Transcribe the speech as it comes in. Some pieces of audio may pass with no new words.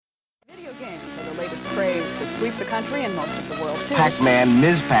games are the latest craze to sweep the country and most of the world, too. Pac-Man,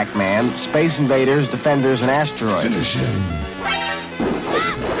 Ms. Pac-Man, Space Invaders, Defenders, and Asteroids. Finish him.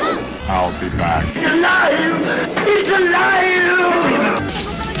 I'll be back. It's alive! It's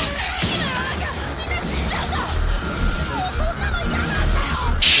alive!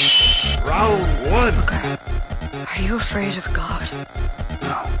 Round one. Are you afraid of God?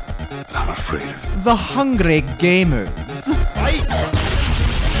 No, I'm afraid of The Hungry Gamers. fight.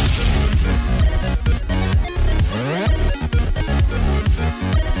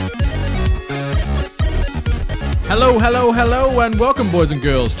 Hello, and welcome, boys and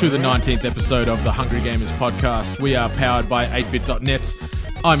girls, to the 19th episode of the Hungry Gamers podcast. We are powered by 8bit.net.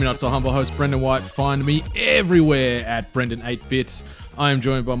 I'm your not so humble host, Brendan White. Find me everywhere at Brendan8bit. I am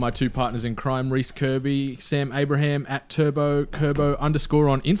joined by my two partners in crime, Reese Kirby, Sam Abraham at TurboKerbo_ on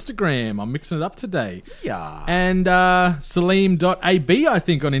Instagram. I'm mixing it up today. Yeah. And Salim.ab, I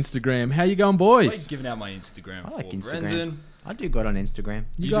think, on Instagram. How you going, boys? I'm giving out my Instagram. I like for Instagram. Brendan. I do good on Instagram.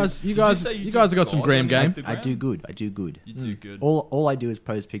 You guys you guys have got some gram game. I do good. You do good. All I do is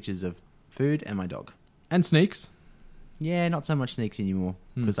post pictures of food and my dog. And sneaks. Yeah, not so much sneaks anymore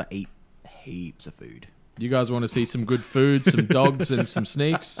because I eat heaps of food. You guys want to see some good food, some dogs, and some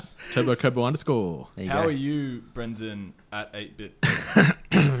sneaks? TurboKerbo_. There you How go. are you, Brendan, at 8bit?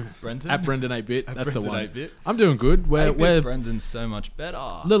 Brendan? At Brendan8bit. At That's the Brendan one. 8bit. I'm doing good. 8-bit We're Brendan's so much better.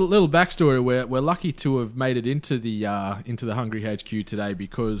 little backstory. We're lucky to have made it into the Hungry HQ today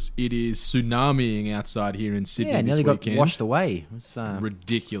because it is tsunamiing outside here in Sydney Yeah, this nearly weekend. got washed away. It was,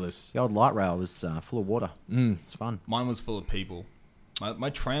 Ridiculous. the old light rail was full of water. It's fun. Mine was full of people.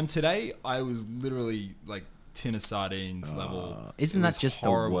 My tram today, I was literally like tin of sardines level. Isn't It that was just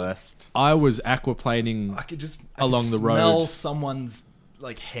horrible. the worst? I was aquaplaning. I could along the road. smell someone's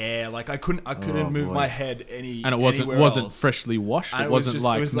like hair. Like I couldn't move boy. my head any. And it anywhere wasn't else. freshly washed. And It it was wasn't just-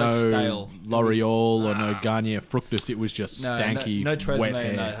 like it was no like stale. It was- L'Oreal or no Garnier Fructus. It was just stanky, no Tresemme, wet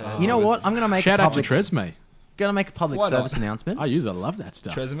hair. no- You know what? I'm gonna make Shout a out to public, Tresemme. Gonna make a public Why not? service announcement. I love that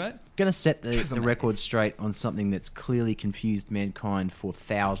stuff. Tresemme? Gonna set the Tresemme. record straight on something that's clearly confused mankind for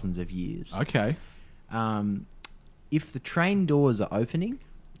thousands of years. Okay. If the train doors are opening,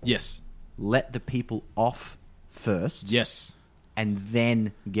 Yes. let the people off first. Yes. And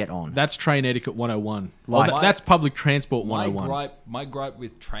then get on. That's train etiquette 101. Like- That's public transport My 101. gripe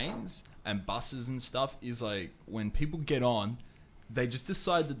with trains and buses and stuff is like when people get on, they just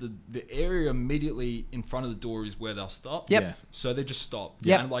decide that the area immediately in front of the door is where they'll stop. Yep. Yeah. So they just stop.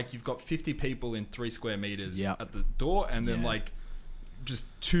 Yep. And like you've got 50 people in 3 square meters Yep. at the door, and then Yeah. like just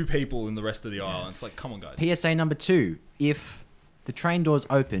 2 people in the rest of the aisle. And it's like, come on, guys. PSA number 2. If the train doors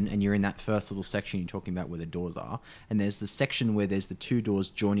open and you're in that first little section you're talking about where the doors are, and there's the section where there's the 2 doors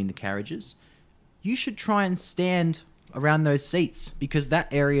joining the carriages, you should try and stand around those seats because that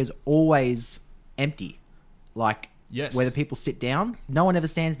area is always empty. Like, Yes. where the people sit down, no one ever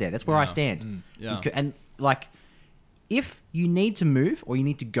stands there. That's where I stand. Yeah. And, like, if you need to move or you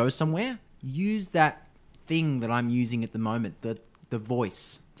need to go somewhere, use that thing that I'm using at the moment, the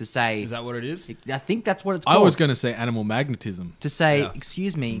voice, to say... Is that what it is? I think that's what it's I called. was going to say animal magnetism. To say, Yeah.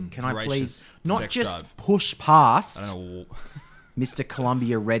 excuse me, can I Voracious please not sex just drive. push past I don't know. Mr.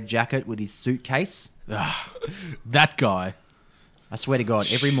 Columbia Red Jacket with his suitcase? That guy. I swear to God,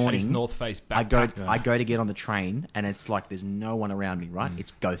 every And his morning North Face I go backpack. to get on the train and it's like there's no one around me, right?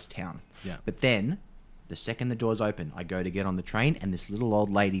 It's ghost town. Yeah. But then, the second the doors open, I go to get on the train and this little old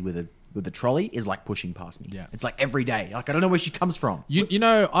lady with a trolley is like pushing past me. Yeah. It's like every day. Like I don't know where she comes from. You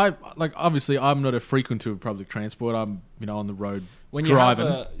know, obviously I'm not a frequenter of public transport. I'm, on the road When you driving.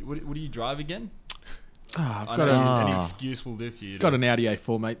 have what do you drive again? I've I got know any excuse will do for you. got an Audi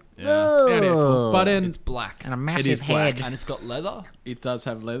A4, mate. Yeah. Audi A4. But It's black. And a It massive is black. head. And it's got leather. it does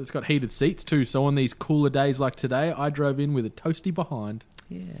have leather. It's got heated seats too. So on these cooler days like today, I drove in with a toasty behind.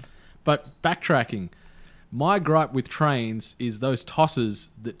 Yeah. But backtracking, my gripe with trains is those tossers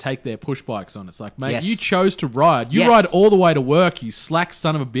that take their push bikes on. It's like, mate, Yes. you chose to ride. You Yes. ride all the way to work, you slack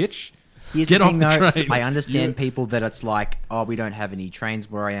son of a bitch. Here's Get the thing, off the though. train. I understand people that it's like, oh, we don't have any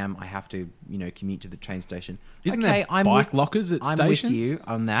trains where I am. I have to, commute to the train station. Isn't okay, there bike lockers at I'm stations? with you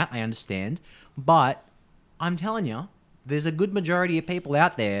on that. I understand, but I'm telling you, there's a good majority of people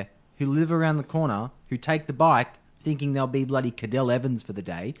out there who live around the corner who take the bike thinking they'll be bloody Cadell Evans for the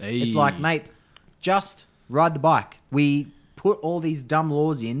day. Hey. It's like, mate, just ride the bike. We put all these dumb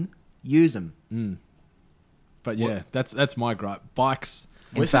laws in. Use them. But yeah, that's my gripe. Bikes.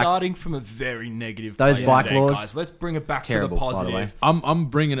 We're fact, starting from a very negative those place bike today, laws, guys. Let's bring it back terrible, to the by the positive. way. I'm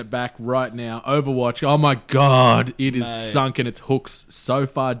bringing it back right now. Overwatch. Oh my god, it is Mate. sunken its hooks so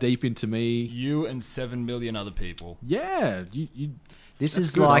far deep into me. You and 7 million other people. Yeah, This That's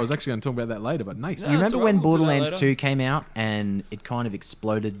is good. I like... was actually going to talk about that later, but nice. You remember that's all right, when we'll do that Borderlands later. 2 came out and it kind of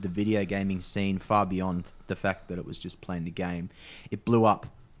exploded the video gaming scene far beyond the fact that it was just playing the game? It blew up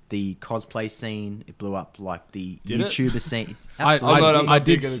the cosplay scene. It blew up like the Did it? YouTuber scene. I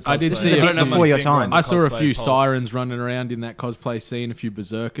did This see is a it. bit before your time. I saw a Cosplay few pulse. sirens running around in that cosplay scene, a few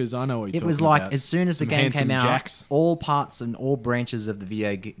berserkers. I know what you're It talking was like about. as soon as the Some game handsome came out, jacks. all parts and all branches of the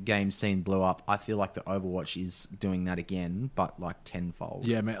video game scene blew up. I feel like the Overwatch is doing that again, but like tenfold.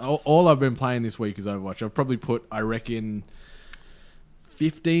 Yeah, man. All I've been playing this week is Overwatch. I've probably put, I reckon,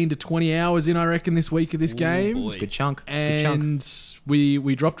 15 to 20 hours in, I reckon, this week of this game. boy. It's a good chunk. It's a good chunk. And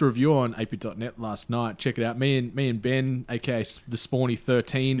we dropped a review on 8bit.net last night. Check it out. Me and Ben, aka the Spawny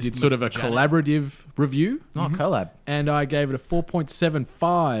 13, did sort of a Janet. collaborative review. Oh, collab. And I gave it a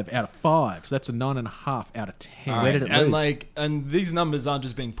 4.75 out of 5. So that's a 9.5 out of 10. Where did it and lose? and these numbers aren't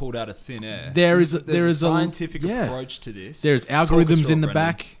just being pulled out of thin air. There There's is a a- scientific yeah. approach to this. There's Talk us algorithms through in it, the Brendan.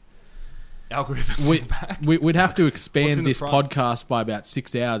 back. Algorithms in the back. We'd have to What's expand in the this front? podcast by about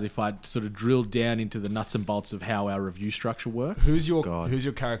 6 hours if I sort of drilled down into the nuts and bolts of how our review structure works. Who's your God.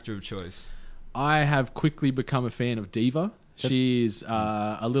 character of choice? I have quickly become a fan of Diva. She's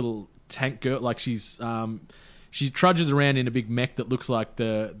a little tank girl. Like she trudges around in a big mech that looks like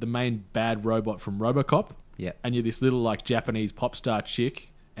the main bad robot from RoboCop. Yeah. And you're this little like Japanese pop star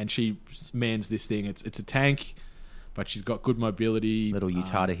chick, and she mans this thing. It's a tank, but she's got good mobility, Little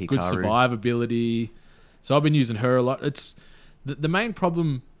Utada Hikaru. good survivability. So I've been using her a lot. It's the main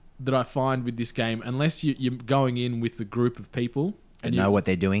problem that I find with this game, unless you're going in with a group of people And you know what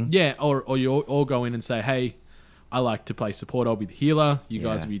they're doing. yeah, or you all go in and say, hey, I like to play support. I'll be the healer. You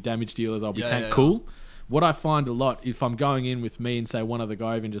guys Yeah. will be damage dealers. I'll be Yeah, tank. yeah. Cool. What I find a lot, if I'm going in with me and say one other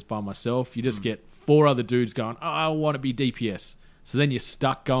guy, even just by myself, you just get 4 other dudes going, oh, I want to be DPS. So then you're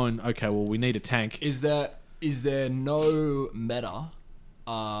stuck going, okay, well, we need a tank. Is there no meta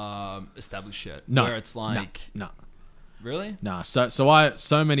established yet? No. Where it's like No. really? Nah,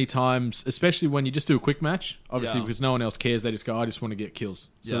 so many times, especially when you just do a quick match, obviously Yeah. because no one else cares, they just go, I just want to get kills.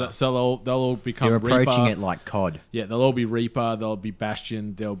 So Yeah. they'll all become They're approaching Reaper. it like COD. Yeah, they'll all be Reaper, they'll be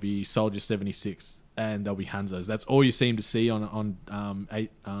Bastion, they'll be Soldier 76, and they'll be Hanzos. That's all you seem to see on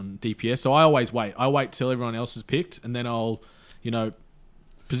DPS. So I always wait. I wait till everyone else is picked, and then I'll,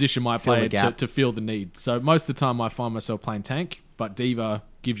 position my Fill the player gap. to fill the need. So most of the time I find myself playing tank, but Diva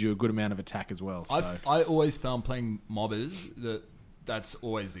gives you a good amount of attack as well. So I always found playing mobbers that's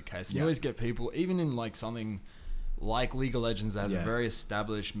always the case. You Yeah. always get people, even in like something like League of Legends that has Yeah. a very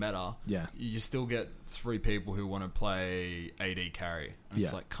established meta. Yeah. You still get 3 people who want to play AD carry. And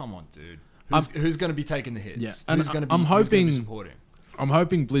It's Yeah. like, come on, dude. I'm- Who's going to be taking the hits? Yeah. And Who's going to be? I'm who's gonna be hoping- supporting? I'm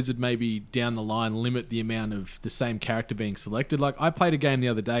hoping Blizzard maybe down the line limit the amount of the same character being selected. Like I played a game the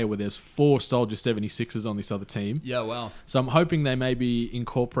other day where there's 4 Soldier 76s on this other team. Yeah, wow. So I'm hoping they maybe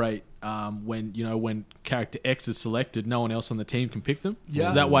incorporate when character X is selected, no one else on the team can pick them. Yeah.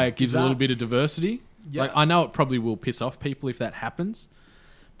 So that way it gives Is a little that- bit of diversity. Yeah. Like I know it probably will piss off people if that happens.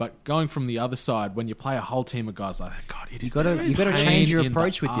 But going from the other side, when you play a whole team of guys like, God, it is You got just to a pain change your in the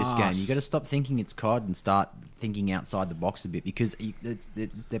approach with this game. arse. You got to stop thinking it's COD and start thinking outside the box a bit because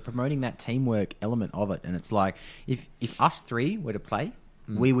they're promoting that teamwork element of it. And it's like if us 3 were to play,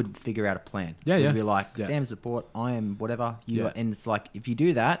 we would figure out a plan. Yeah, We'd yeah. be like, Yeah. Sam's support, I am whatever. You Yeah. are, and it's like if you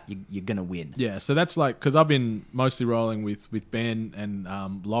do that, you're gonna win. Yeah, so that's like because I've been mostly rolling with Ben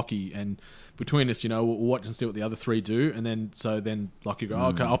and Lockie, and between us, we'll watch and see what the other 3 do, and then Lockie go,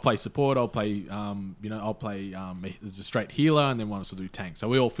 okay, I'll play support, I'll play as a straight healer, and then one of us will do tank. So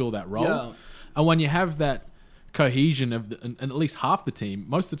we all fill that role, Yeah. and when you have that cohesion of and at least half the team,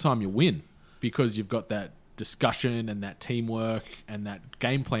 most of the time you win because you've got that discussion and that teamwork and that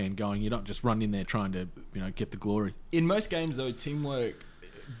game plan going. You're not just running in there trying to get the glory. In most games, though, teamwork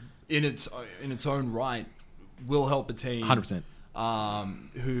in its own right will help a team 100%.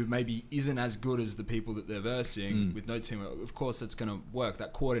 Who maybe isn't as good as the people that they're versing with no teamwork. Of course, that's going to work.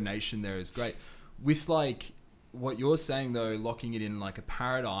 That coordination there is great. With like what you're saying though, locking it in like a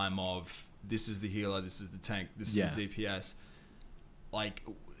paradigm of this is the healer, this is the tank, this is the DPS. Like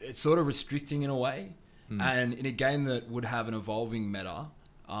it's sort of restricting in a way. And in a game that would have an evolving meta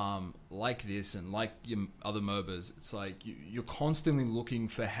like this and like your other MOBAs, it's like you're constantly looking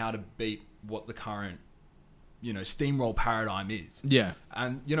for how to beat what the current steamroll paradigm is. Yeah.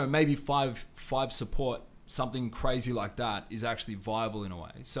 And maybe five support, something crazy like that is actually viable in a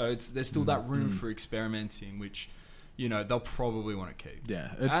way. So there's still that room for experimenting, which they'll probably want to keep. Yeah,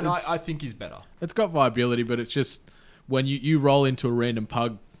 I think is better. It's got viability, but it's just when you roll into a random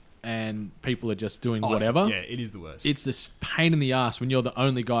pug and people are just doing whatever. Yeah, it is the worst. It's this pain in the ass when you're the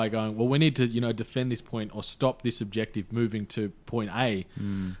only guy going, well, we need to, defend this point or stop this objective moving to point A.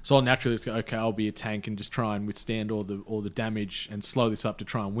 So I'll naturally just go, okay, I'll be a tank and just try and withstand all the damage and slow this up to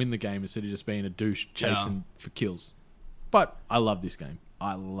try and win the game instead of just being a douche chasing for kills. But I love this game.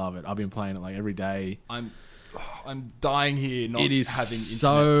 I love it. I've been playing it like every day. I'm dying here not It is having internet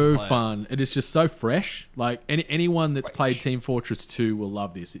so to play. fun. It is just so fresh. Like anyone that's played Team Fortress 2 will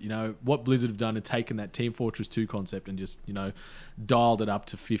love this. What Blizzard have done is taken that Team Fortress 2 concept and just, dialed it up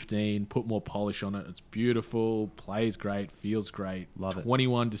to 15, put more polish on it. It's beautiful, plays great, feels great. Love it.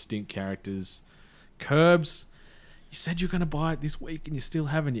 21 distinct characters. Curbs, you said you're going to buy it this week and you still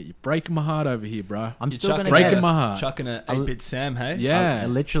haven't yet. You're breaking my heart over here, bro. I'm You're still going to breaking get it. my heart. Chucking an 8-bit Sam, hey? Yeah. I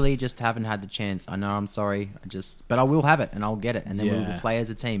literally just haven't had the chance. I know, I'm sorry. But I will have it and I'll get it. And then we will play as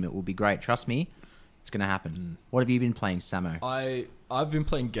a team. It will be great. Trust me, it's going to happen. What have you been playing, Samo? I've been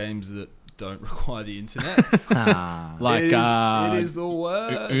playing games that don't require the internet. Like it is the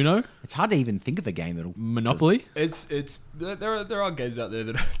worst. Uno? It's hard to even think of a game that'll... Monopoly? There are games out there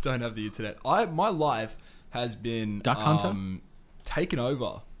that don't have the internet. My life has been Duck Hunter? taken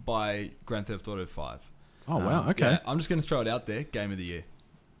over by Grand Theft Auto 5. Oh, wow. Okay. Yeah, I'm just going to throw it out there. Game of the year.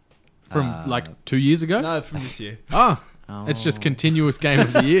 From 2 years ago? No, from this year. It's just continuous game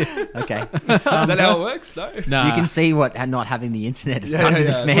of the year. Okay. Is that how it works? No. Nah. You can see what not having the internet has done to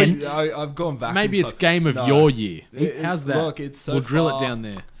this man. I've gone back. Maybe in it's time. game of your year. How's that? Look, it's so we'll drill far- it down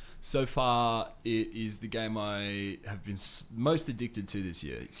there. So far, it is the game I have been most addicted to this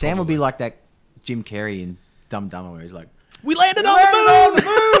year. Sam will probably. be like that Jim Carrey in Dumb and Dumber where he's like, We landed on the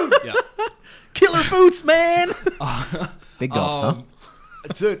moon! Yeah. killer boots, man! Big dogs, huh?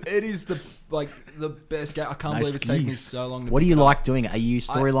 Dude, it is the best game. I can't believe it's taken me skis. so long to What do pick you it up. like doing? Are you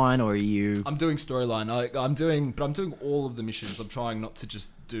storyline or are you... I'm doing storyline. I'm doing all of the missions. I'm trying not to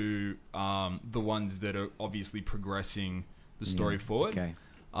just do the ones that are obviously progressing the story forward. Okay.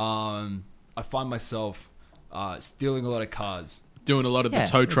 I find myself stealing a lot of cars. Doing a lot of Yeah,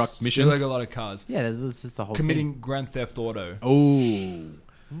 the tow truck it's missions. Stealing a lot of cars. Yeah, that's just the whole Committing Grand Theft Auto. Oh.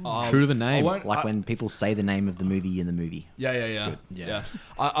 True to the name. I won't- thing. Like when people say the name of the movie in the movie. Yeah. Yeah.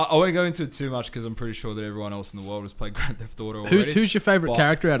 I won't go into it too much because I'm pretty sure that everyone else in the world has played Grand Theft Auto already. Who's your favourite But-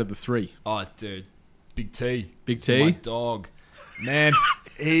 character out of the three? Oh, dude. Big T. Big He's T? my dog. Man,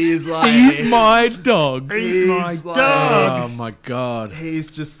 he's like... He's my dog. He's like- Oh my god. He's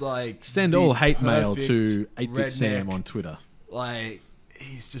just like... Send the all hate mail perfect to 8-Bit Sam redneck. on Twitter. Like,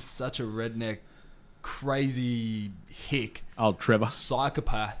 he's just such a redneck, crazy hick. Oh, Trevor.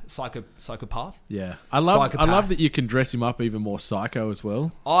 Psychopath. Yeah. I love Psychopath. that you can dress him up even more psycho as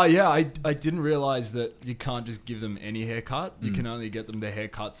well. Oh, yeah. I didn't realize that you can't just give them any haircut. You can only get them the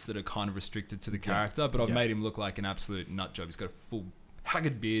haircuts that are kind of restricted to the character. But I've Yeah. made him look like an absolute nut job. He's got a full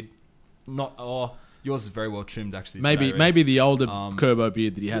haggard beard. Yours is very well trimmed, actually. Maybe today, Reece. the older Kerbo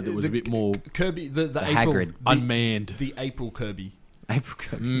beard that he had that was a bit more Kirby, the April, Hagrid. unmanned. the April Kirby.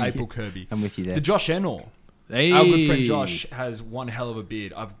 April. April Kirby. I'm with you there. The Josh Enor. Hey. Our good friend Josh has one hell of a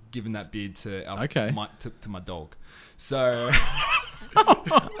beard. I've given that beard to to my dog. So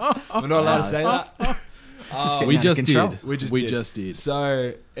we're not allowed to say that. We out of just control. did. We just did. did.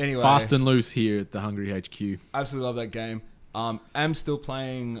 So anyway, Fast and loose here at the Hungry HQ. absolutely love that game. I'm still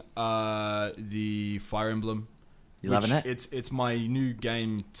playing the Fire Emblem. You loving it? It's my new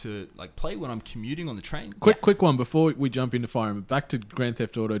game to like play when I'm commuting on the train. Quick one before we jump into Fire Emblem. Back to Grand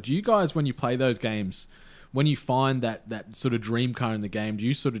Theft Auto. Do you guys, when you play those games, when you find that sort of dream car in the game, do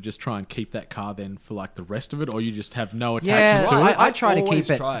you sort of just try and keep that car then for like the rest of it, or you just have no attachment to it? I try to keep always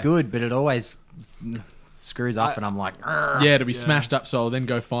it try. good, but it always screws up and I'm like... "Argh." Yeah, to be smashed up, so I'll then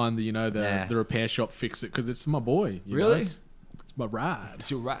go find the Yeah. the repair shop, fix it because it's my boy. you know, Really? it's my ride.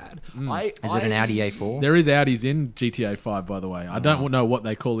 It's your rad. Is it an Audi A4? There is Audis in GTA 5, by the way. I don't know what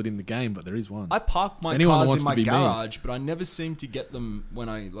they call it in the game, but there is one. I park my anyone cars wants in to my be me. garage, but I never seem to get them when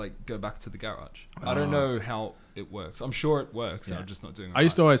I like go back to the garage. I don't know how it works. I'm sure it works. I'm just not doing it. I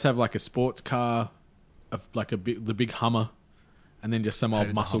used to always have like a sports car, the big Hummer, and then just some old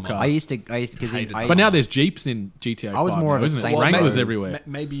Hated the muscle Hummer. car. I used to because Hated But now there's Jeeps in GTA 5. I was more of a isn't it? Saints Wranglers Row. everywhere.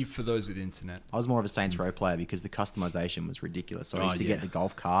 Maybe for those with internet. I was more of a Saints Row player because the customization was ridiculous. So I used to yeah. get the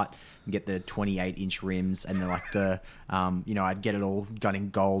golf cart and get the 28-inch rims and then like the, I'd get it all done in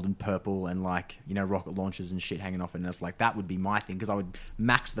gold and purple and like, rocket launchers and shit hanging off. And it's like, that would be my thing because I would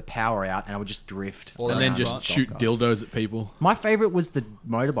max the power out and I would just drift. All And around then the just golf shoot cart. dildos at people. My favorite was the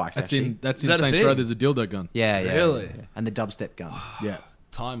motorbikes, That's actually. in Is that a Saints thing? Row. There's a dildo gun. Yeah. Really? Yeah. And the dubstep gun. Yeah.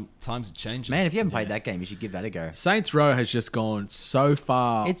 Times are changing. Man, if you haven't played that game, you should give that a go. Saints Row has just gone so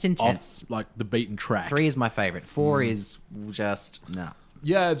far. It's intense. off, like the beaten track. 3 is my favorite. 4 is just, no.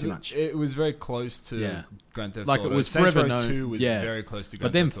 Yeah, too much. it was very close to Grand Theft Like Auto. it was Saints forever Row known. 2 was very close to Grand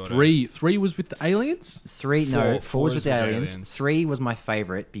But then Theft Auto. three was with the aliens. Four was with the aliens. aliens. 3 was my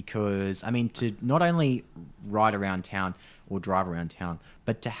favorite because, I mean, to not only ride around town or drive around town,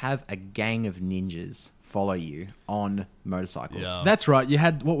 but to have a gang of ninjas follow you on motorcycles. Yeah. That's right. You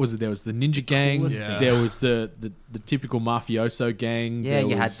had what was it? There was the ninja gang. coolest thing. There was the typical mafioso gang. Yeah, There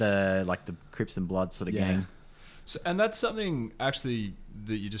you had was- the Crips and Blood sort of Yeah. gang. So, and that's something actually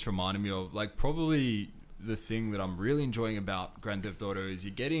that you just reminded me of. Like probably the thing that I'm really enjoying about Grand Theft Auto is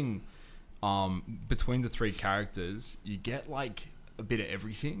you're getting between the three characters, you get like a bit of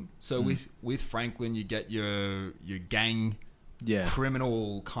everything. So with Franklin, you get your gang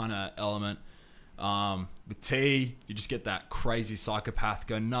criminal kind of element. With T, you just get that crazy psychopath,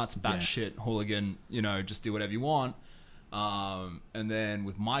 go nuts, batshit hooligan, just do whatever you want. And then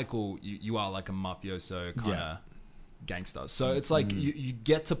with Michael, you are like a mafioso kind of gangster. So it's like you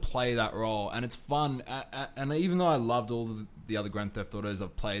get to play that role, and it's fun. And even though I loved all the other Grand Theft Autos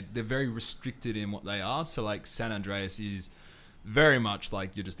I've played, they're very restricted in what they are. So like San Andreas is very much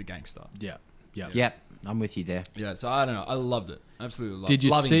like you're just a gangster. Yeah. Yep, I'm with you there. Yeah, so I don't know. I loved it. Absolutely loved it. Did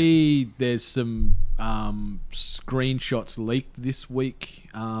you see there's some screenshots leaked this week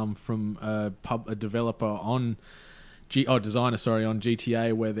from a developer on designer on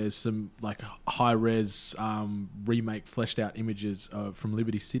GTA, where there's some like high res remake fleshed out images from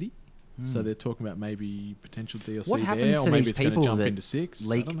Liberty City. So they're talking about maybe potential DLC What happens there, to or maybe these it's going to people jump that into 6. I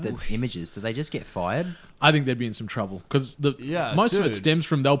leak don't the know. images? Do they just get fired? I think they'd be in some trouble because most of it dude. stems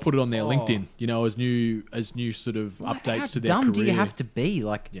from they'll put it on their Oh. LinkedIn, as new sort of updates How to their dumb career. do you have to be?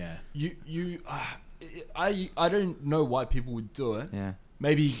 Like, Yeah. I don't know why people would do it. yeah.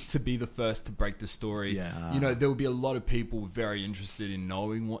 Maybe to be the first to break the story. Yeah. There will be a lot of people very interested in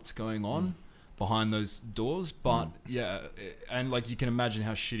knowing what's going on behind those doors. But and like you can imagine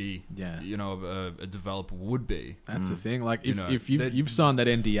how shitty, a developer would be. That's the thing. Like if that- you've signed that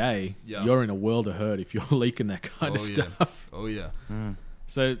NDA, Yeah. you're in a world of hurt if you're leaking that kind of stuff. Oh yeah.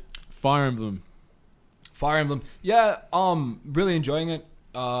 So Fire Emblem. Fire Emblem. Yeah, really enjoying it.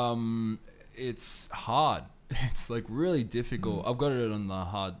 It's hard. It's like really difficult. I've got it on the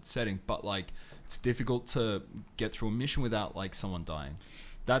hard setting, but like it's difficult to get through a mission without like someone dying.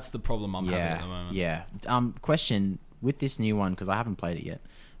 That's the problem I'm having at the moment. Yeah. Question with this new one, because I haven't played it yet,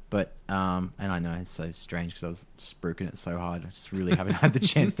 but and I know it's so strange because I was spruiking it so hard. I just really haven't had the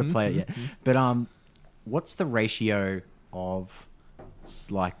chance to play it yet. But what's the ratio of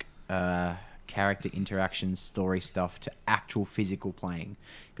like character interaction, story stuff to actual physical playing?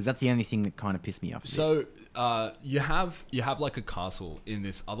 Because that's the only thing that kind of pissed me off. So you have like a castle in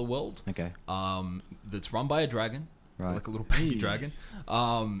this other world. Okay. That's run by a dragon, Right. like a little baby dragon.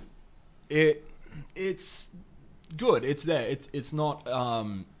 It's good. It's there. It's not.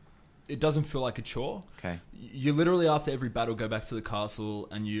 It doesn't feel like a chore. Okay. You literally after every battle go back to the castle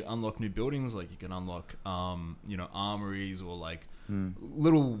and you unlock new buildings. Like you can unlock armories or like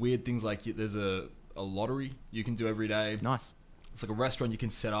little weird things. Like there's a lottery you can do every day. Nice. It's like a restaurant you can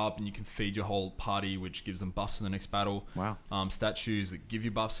set up and you can feed your whole party, which gives them buffs for the next battle. Wow. Statues that give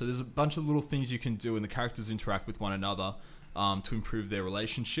you buffs. So there's a bunch of little things you can do, and the characters interact with one another to improve their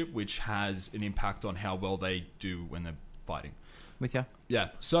relationship, which has an impact on how well they do when they're fighting. With you? Yeah.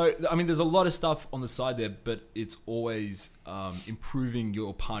 So, I mean, there's a lot of stuff on the side there, but it's always improving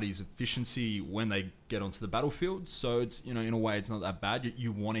your party's efficiency when they get onto the battlefield. So it's, in a way, it's not that bad.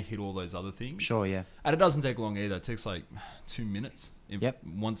 You want to hit all those other things. Sure, yeah. And it doesn't take long either. It takes like 2 minutes.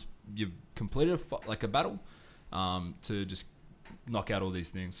 Once you've completed a battle to just knock out all these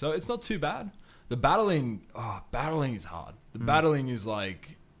things. So it's not too bad. The battling is hard. The battling is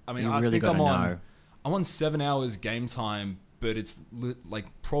like, I mean, You I really think gotta know. I'm on 7 hours game time, but it's like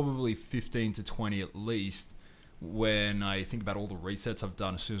probably 15 to 20 at least when I think about all the resets I've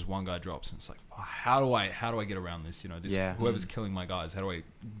done as soon as one guy drops. And it's like, how do I get around this? Whoever's killing my guys, how do I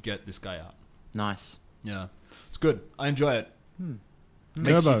get this guy out? Nice. Yeah. It's good. I enjoy it.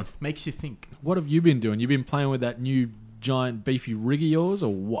 Turbo. Makes you think. What have you been doing? You've been playing with that new giant beefy rig of yours,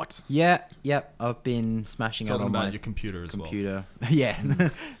 or what? Yeah, yep. I've been smashing out Talking on about my your computer as computer. Yeah.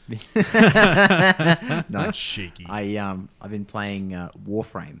 Nice. Shaky. I've been playing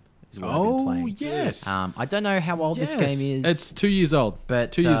Warframe. Is what I've been Oh playing. yes. I don't know how old this Yes. game is. It's 2 years old.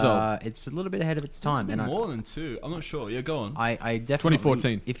 but 2 years old. It's a little bit ahead of its It's time. been And more than 2. I'm not sure. Yeah, go on. I definitely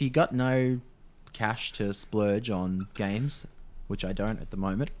 2014. If you got no cash to splurge on games, which I don't at the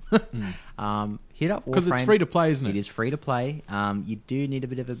moment, hit up Warframe. Because it's free to play, isn't it? It is free to play. You do need a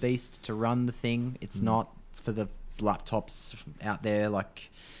bit of a beast to run the thing. It's not for the laptops out there.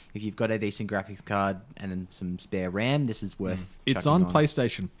 Like, if you've got a decent graphics card and then some spare RAM, this is worth. It's chucking on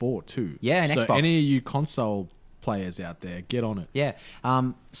PlayStation 4 too. Yeah, and so Xbox. any of you console players out there, get on it. Yeah.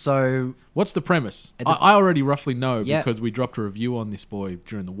 So What's the premise? At the- I already roughly know Yeah. because we dropped a review on this boy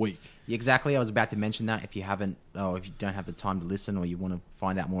during the week. exactly, I was about to mention that. If you haven't, or if you don't have the time to listen, or you want to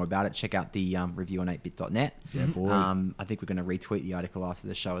find out more about it, check out the review on 8bit.net. Yeah, boy. I think we're going to retweet the article after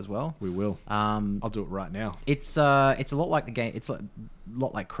the show as well. We will. I'll do it right now. It's a lot like the game. It's a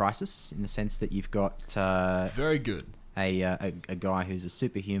lot like Crysis in the sense that you've got Very good. a guy who's a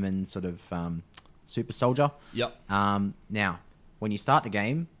superhuman sort of super soldier. Yep. Now, when you start the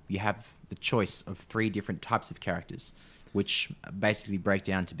game, you have the choice of 3 different types of characters, which basically break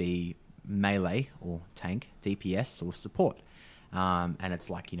down to be melee or tank, DPS or support. And it's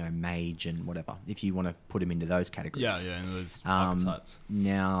like, mage and whatever, if you want to put him into those categories. Yeah, and those archetypes.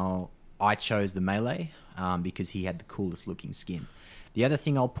 Now, I chose the melee because he had the coolest looking skin. The other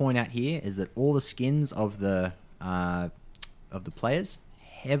thing I'll point out here is that all the skins of the players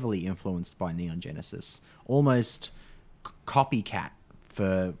heavily influenced by Neon Genesis, almost copycat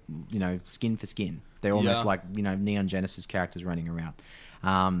for skin for skin. They're almost like Neon Genesis characters running around.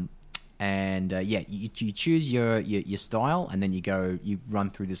 You choose your style, and then you run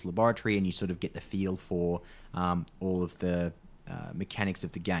through this laboratory, and you sort of get the feel for all of the mechanics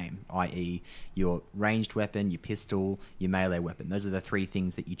of the game, i.e. your ranged weapon, your pistol, your melee weapon. Those are the 3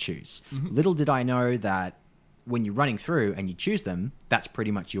 things that you choose. Mm-hmm. Little did I know that when you're running through and you choose them, that's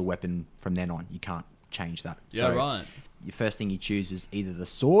pretty much your weapon from then on. You can't change that. Yeah, So right. Your first thing you choose is either the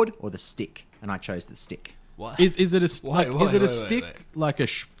sword or the stick, and I chose the stick. What? Is it a Wait, stick wait. like a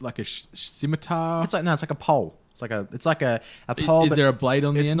scimitar? It's like a pole. It's like a pole. Is but there a blade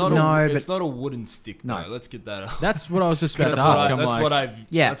on the It's end? not No, it's but- not a wooden stick. No. No, let's get that out. That's what I was just about That's to what ask. I- I'm that's like, what I've.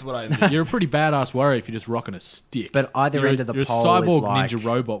 Yeah. That's what I've. you're a pretty badass warrior if you're just rocking a stick. But either You're end of the you're pole a cyborg is like ninja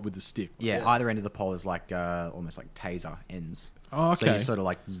robot with a stick. Yeah, either end of the pole is like almost like taser ends. Oh, So okay. you're sort of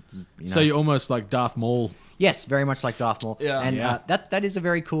like, So you're almost like Darth Maul. yes, very much like Darth Maul. Yeah. And Yeah. that is a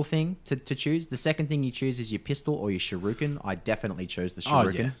very cool thing to choose. The second thing you choose is your pistol or your shuriken. I definitely chose the Oh,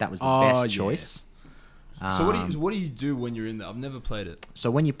 shuriken. yeah. That was the Oh, best yeah. choice. So what do you do when you're in there? I've never played it.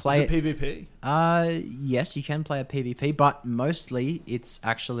 So when you play Is it PvP? yes, you can play a PvP, but mostly it's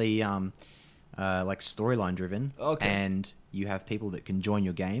actually like storyline driven. Okay. And you have people that can join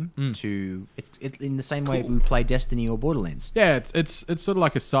your game to. It's in the same way Cool. we play Destiny or Borderlands. Yeah, it's sort of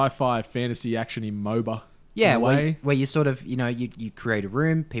like a sci-fi fantasy action-y MOBA. Yeah, in a where, way. where you sort of you create a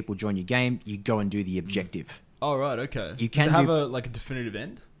room, people join your game, you go and do the objective. Oh right, okay. You Does can it have do- a definitive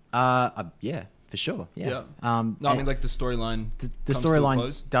end? Yeah, for sure. Yeah. No, I and mean like the storyline. the comes to a storyline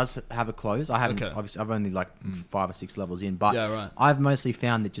close? does have a close. I haven't Okay. obviously. I've only like 5 or 6 levels in, but Yeah, right. I've mostly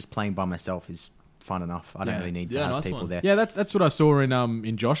found that just playing by myself is fun enough. I don't Yeah. really need to Yeah, have nice people one. there. Yeah, that's what I saw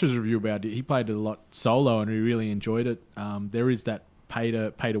in Josh's review about it. He played it a lot solo and he really enjoyed it. There is that pay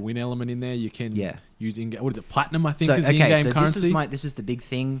to win element in there. You can Yeah. use what is it, platinum? I think So is the in-game so currency. this is the big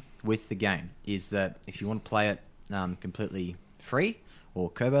thing with the game is that if you want to play it completely free or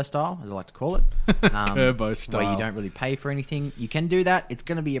Kerbo style, as I like to call it, Kerbo where style. you don't really pay for anything, you can do that. It's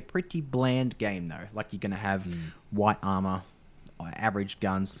going to be a pretty bland game though. Like you're going to have white armor, average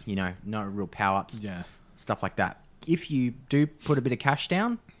guns, no real power ups, Yeah. stuff like that. If you do put a bit of cash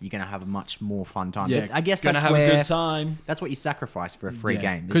down, you're going to have a much more fun time. Yeah, But I guess Gonna that's have where a good time. that's what you sacrifice for a free Yeah.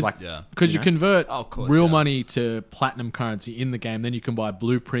 game. It's 'Cause- like Yeah. Because you know? convert Oh, of course, real yeah. money to platinum currency in the game, then you can buy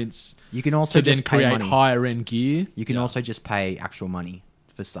blueprints you can also to then just pay create money. higher end gear. You can also just pay actual money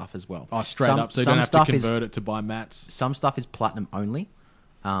for stuff as well. Oh, straight up, so you don't have to convert it to buy mats. Some stuff is platinum only,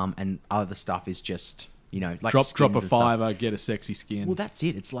 and other stuff is just like Drop skins a and stuff. $5, get a sexy skin. Well, that's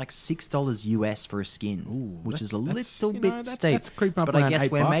it. It's like $6 US for a skin, which is a that's- little you bit know, that's- steep. that's creeping up but I around guess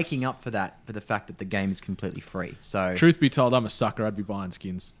we're $8. making up for that for the fact that the game is completely free. So, Truth be told, I'm a sucker. I'd be buying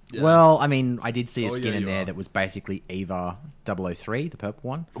skins. Yeah. well, I mean, I did see a Oh, skin yeah, in you there are. that was basically Eva 003, the purple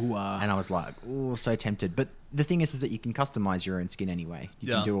one, Ooh, and I was like, oh, so tempted. But the thing is that you can customize your own skin anyway. You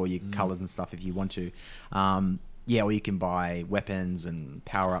Yeah. can do all your colors and stuff if you want to. Yeah, or you can buy weapons and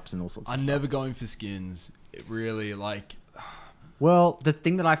power ups and all sorts of I'm stuff. never going for skins. It really Well, the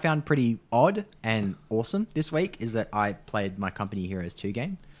thing that I found pretty odd and awesome this week is that I played my Company Heroes 2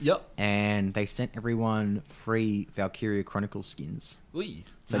 game, Yep. and they sent everyone free Valkyria Chronicles skins. Wee.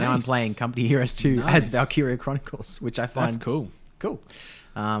 So now I'm Nice. playing Company Heroes 2 Nice. as Valkyria Chronicles, which I find That's cool. cool.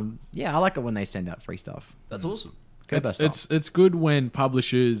 Yeah, I like it when they send out free stuff. That's awesome. Kerbo style. It's good when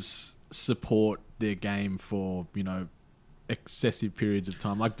publishers support their game for excessive periods of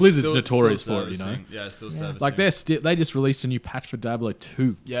time. Like Blizzard's notorious for it, you know. servicing. Yeah, still servicing. Like they just released a new patch for Diablo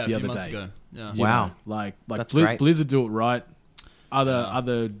 2 yeah, a the few other months day. ago. Yeah. You Wow. know, like That's great. Blizzard do it right.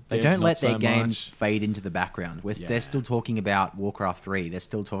 Other They devs don't not let so their games much. fade into the background. They're still talking about Warcraft 3. They're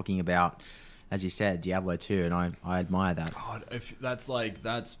still talking about, as you said, Diablo 2, and I admire that. God, if that's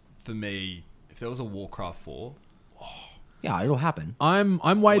for me. If there was a Warcraft 4, Yeah, it'll happen. I'm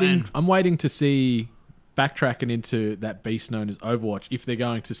waiting to see backtracking into that beast known as Overwatch if they're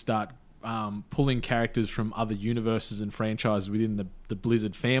going to start pulling characters from other universes and franchises within the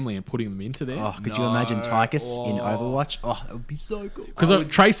Blizzard family and putting them into there. Oh, could you imagine Tychus in Overwatch? Oh, that would be so cool. Because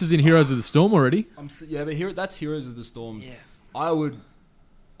Trace is in Heroes of the Storm already. but that's Heroes of the Storms. Yeah.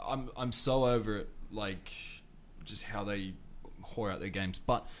 I'm so over it, like just how they whore out their games,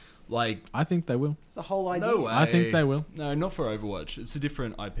 but like I think they will. It's the whole idea. no way. I think they will. No, not for Overwatch. It's a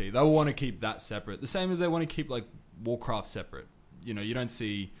different IP. They'll want to keep that separate. The same as they want to keep like Warcraft separate. You know, you don't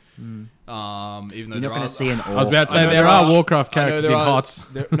see. Even though You're there not going are- to see an I was about to say I know there are Warcraft I know characters there in are- HOTS.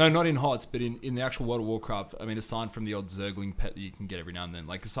 No, not in HOTS, but in the actual World of Warcraft. I mean, aside from the odd Zergling pet that you can get every now and then,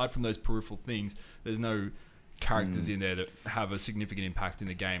 like aside from those peripheral things, there's no characters in there that have a significant impact in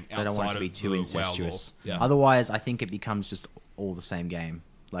the game. They don't want it to be too WoW incestuous. lore. Yeah. Otherwise, I think it becomes just all the same game.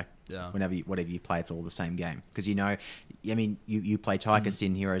 Like, Yeah. whatever you play, it's all the same game. Because, you know, I mean, you play Tychus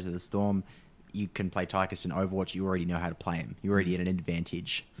in Heroes of the Storm. You can play Tychus in Overwatch. You already know how to play him. You already at an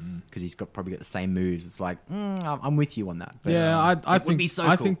advantage because he's probably got the same moves. It's like, I'm with you on that. But, Yeah, I it would think be so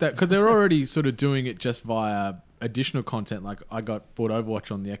I cool. think that because they're already sort of doing it just via additional content. Like I bought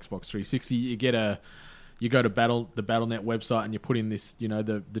Overwatch on the Xbox 360. You go to the BattleNet website and you put in this, you know,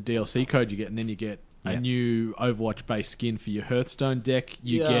 the DLC code you get, and then you get a new Overwatch based skin for your Hearthstone deck.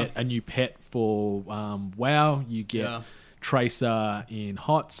 You get a new pet for WoW. You get Tracer in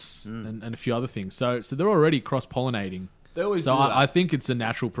HOTS and a few other things. So they're already cross pollinating. They always So do that. I think it's a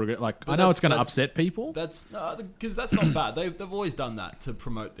natural progress. Like But I know it's going to that's- upset people. That's because that's not bad. They've always done that to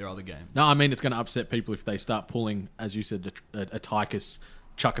promote their other games. No, I mean it's going to upset people if they start pulling, as you said, a Tychus,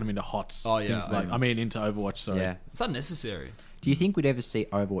 chucking them into HOTS. Oh, yeah, things like, I mean into Overwatch. Sorry, Yeah. It's unnecessary. Do you think we'd ever see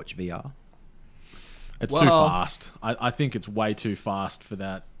Overwatch VR? it's too Well- fast. I think it's way too fast for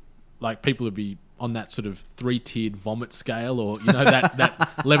that. Like people would be on that sort of 3-tiered vomit scale, or you know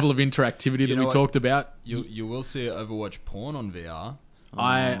that level of interactivity that know we what? talked about. You will see Overwatch porn on VR.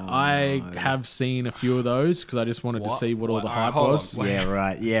 I have seen a few of those because I just wanted to What? see what all the Wait, hype hold on. was. Wait.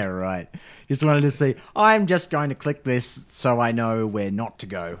 Yeah, right. Just wanted to see. I'm just going to click this so I know where not to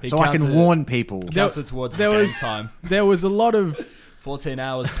go, so I counts can it- warn people. Counts it towards there game was time. There was a lot of 14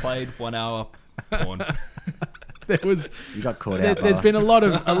 hours played, 1 hour porn. there was. You got caught There, out. there's brother. been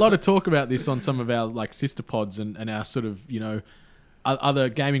a lot of talk about this on some of our like sister pods and our sort of, you know, other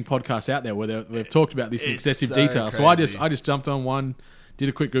gaming podcasts out there where they've talked about this in It's excessive so detail. So crazy. I just jumped on one, did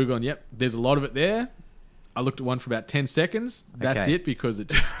a quick Google, and yep, there's a lot of it there. I looked at one for about 10 seconds. That's Okay. it because it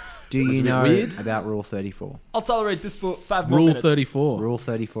just Do was you a bit know weird. about Rule 34? I'll tolerate this for 5 more Rule minutes. 34. Rule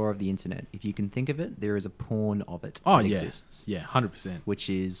 34 of the internet. If you can think of it, there is a porn of it Oh that yeah, exists, yeah, 100%. which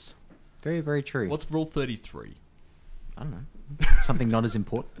is very, very true. What's Rule 33? I don't know. Something not as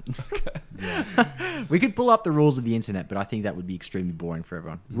important. We could pull up the rules of the internet, but I think that would be extremely boring for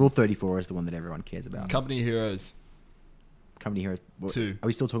everyone. Rule 34 is the one that everyone cares about. Company Heroes. Company here. 2. Are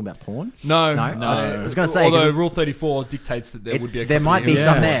we still talking about porn? No. No? I was going to say. Although 'cause Rule 34 dictates that there would be a there Company might be Heroes.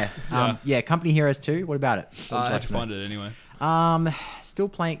 some Yeah. there. Yeah, Company Heroes 2. What about it? What would you I like had to to know? find it anyway. Still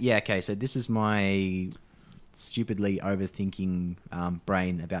playing. Yeah, okay. So this is my stupidly overthinking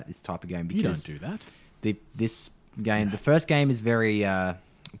brain about this type of game You because don't do that. this game, the first game is very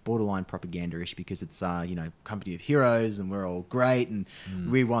borderline propaganda-ish because it's Company of Heroes and we're all great and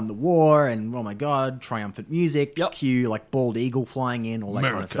we won the war and oh my god, triumphant music, Yep. cue like bald eagle flying in, all that kind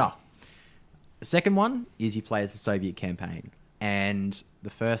of America. stuff. The second one is you play as the Soviet campaign, and the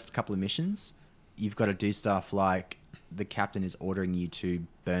first couple of missions, you've got to do stuff like the captain is ordering you to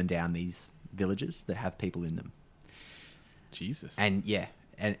burn down these villages that have people in them. Jesus. And yeah,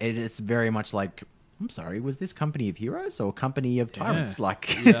 and it's very much like, I'm sorry, was this Company of Heroes or Company of Tyrants? Yeah.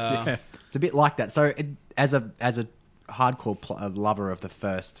 Like, Yeah. it's a bit like that. So as a hardcore lover of the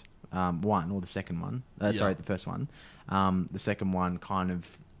first one or the second one, sorry, the first one, the second one kind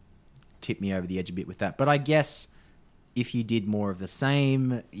of tipped me over the edge a bit with that. But I guess if you did more of the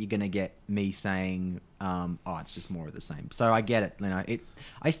same, you're going to get me saying, it's just more of the same. So I get it. You know,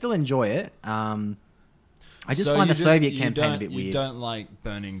 I still enjoy it. I just find the Soviet campaign a bit weird. You don't like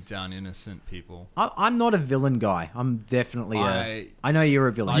burning down innocent people. I'm not a villain guy. I'm definitely I know you're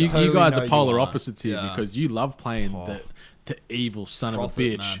a villain. I you, guy. totally you guys know are you polar are. opposites here Yeah. because you love playing Oh. the evil son Froth of a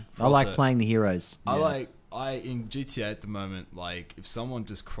it, bitch. man. I like Froth it. playing the heroes. I like in GTA at the moment, like if someone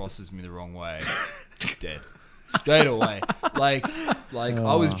just crosses me the wrong way, dead straight away. Like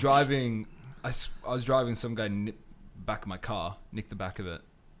I was driving, I was driving. Some guy nicked the back of my car, nicked the back of it.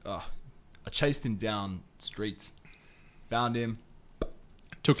 I chased him down streets, found him,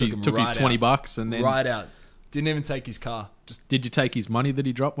 took his him $20 and then right out. Didn't even take his car. Just did you take his money that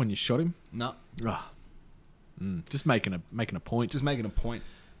he dropped when you shot him? no. Just making a point. Just making a point.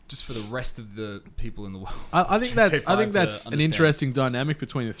 Just for the rest of the people in the world. I think that's GTA 5 to an understand. interesting dynamic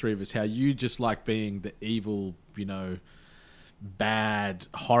between the three of us. How you just like being the evil, bad,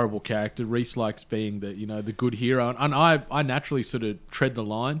 horrible character. Reese likes being the the good hero, and I naturally sort of tread the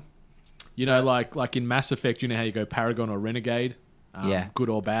line. Like in Mass Effect, how you go Paragon or Renegade. Good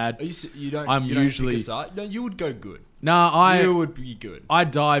or bad. You don't. I'm you don't usually pick a side? No, you would go good. You would be good. I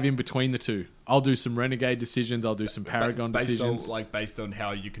dive in between the two. I'll do some Renegade decisions. I'll do some Paragon decisions. Based on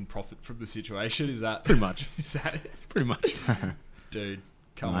how you can profit from the situation. Is that pretty much? Is that it? Pretty much. Dude,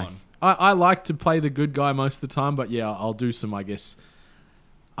 come Nice. on. I like to play the good guy most of the time, but yeah, I'll do some, I guess,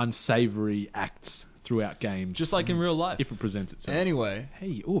 unsavory acts throughout games. Just like in real life. if it presents itself. Anyway.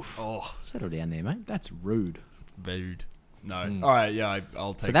 Hey, oof. Oh, Settle down there, mate. That's rude. rude. No. All right. Yeah.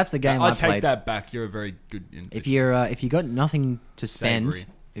 I'll take. So that's the game I I take played. that back. You're a very good. If you got nothing to spend, Savory.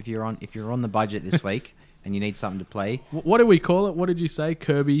 if you're on the budget this week and you need something to play, What do we call it? What did you say?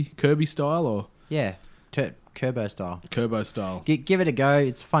 Kirby style or yeah, Kerbo style. Kerbo style? Give it a go.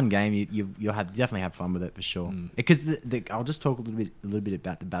 It's a fun game. You'll definitely have fun with it for sure. Because I'll just talk a little bit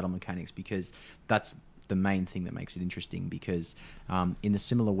about the battle mechanics because that's the main thing that makes it interesting. Because in the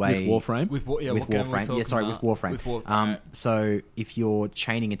similar way With Warframe? with what? Yeah. with What game are we Warframe, talking with about? Warframe. With Warframe. So if you're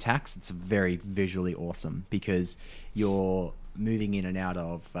chaining attacks, it's very visually awesome because you're moving in and out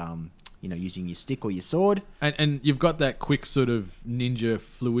of using your stick or your sword. And you've got that quick sort of ninja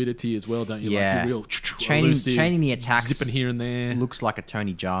fluidity as well, don't you? Yeah. Like you're real Chaining the attacks zipping here and there. looks like a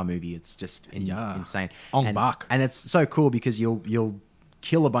Tony Jaa movie. It's just Yeah. insane. Ong and, bak. and it's so cool because you'll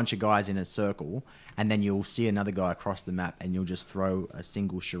kill a bunch of guys in a circle and then you'll see another guy across the map and you'll just throw a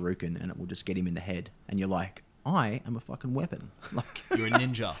single shuriken and it will just get him in the head. And you're like, I am a fucking weapon. Like You're a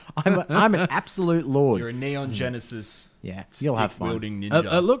ninja. I'm an absolute lord. You're a Neon Genesis. Yeah, you'll have fun. Wielding ninja.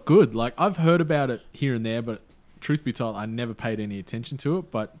 It looked good. Like I've heard about it here and there, but truth be told, I never paid any attention to it.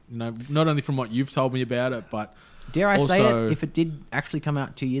 But not only from what you've told me about it, but Dare I say also- it? If it did actually come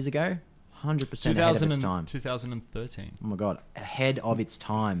out 2 years ago, 100% ahead of its time. 2013. Oh my god, ahead of its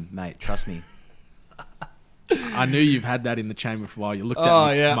time, mate. Trust me. I knew you've had that in the chamber for a while. You looked at Oh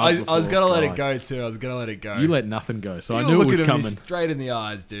me yeah, smug I was before. gonna let it God. go too. I was gonna let it go. You let nothing go, so I You knew were it was looking at me coming. straight in the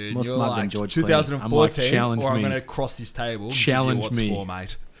eyes, dude. More You're smug than like George Clooney. 2014, challenge or I'm me. gonna cross this table. and Challenge give you me. what's for,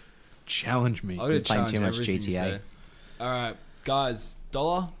 mate. Challenge me. I'm gonna playing challenge too much everything you GTA. say. All right, guys.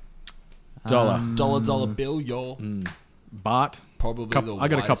 $1 Dollar. bill. You're Bart. probably the. I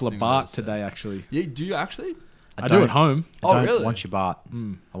got a couple widest of thing Bart I've said. today, actually. Yeah, do you actually? I do at home. I Oh, don't really? want your Bart.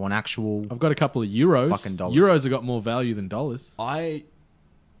 I want actual. I've got a couple of euros. Fucking dollars. Euros have got more value than dollars. I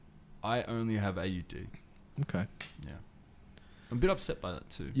only have AUD. Okay. Yeah, I'm a bit upset by that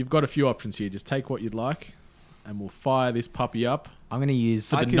too. You've got a few options here. Just take what you'd like, and we'll fire this puppy up I'm going to use.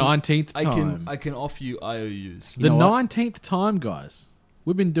 for the 19th time. I can offer you IOUs. The know what? 19th time, guys.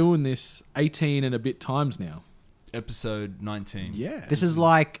 We've been doing this 18 and a bit times now. Episode 19. Yeah. This is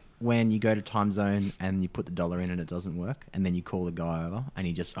like when you go to time zone and you put the dollar in and it doesn't work, and then you call the guy over and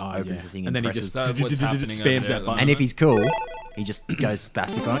he just opens the thing and, then he presses. just So what's happening over there spams at that the button. and if he's cool, he just goes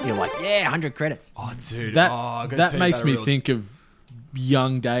spastic on it. You're like, yeah, 100 credits. Oh, dude. That I gotta that tell you makes about me a real- think of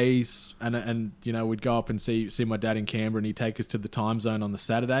young days, and we'd go up and see my dad in Canberra, and he'd take us to the time zone on the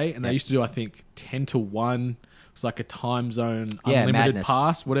Saturday, and they used to do, I think, 10 to 1. It was like a time zone Yeah, unlimited madness.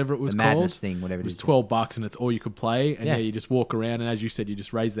 pass, whatever it was The called. madness thing, whatever it it was is. $12 and it's all you could play. And Yeah. you just walk around, and as you said, you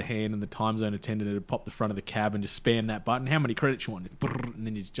just raise the hand, and the time zone attendant would pop the front of the cab and just spam that button. How many credits you want? And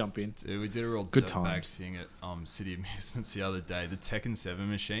then you just jump in. Dude, we did a real Good dirtbag times. thing at City Amusements the other day. The Tekken 7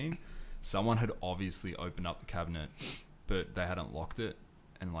 machine, someone had obviously opened up the cabinet, but they hadn't locked it,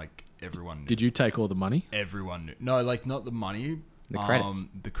 and like everyone knew. Did you take all the money? Everyone knew. No, like not the money. The credits.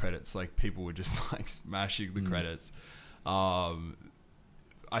 The credits. Like people were just like smashing the credits.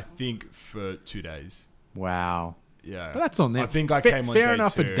 I think for 2 days. Wow. Yeah. But that's on them. I think I came on fair day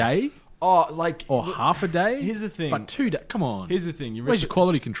enough 2. a day Oh, like or half a day. Here's the thing. But 2 days. Come on. Here's the thing. Where's your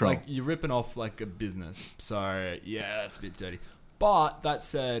quality control? Like you're ripping off like a business. So yeah, that's a bit dirty. But that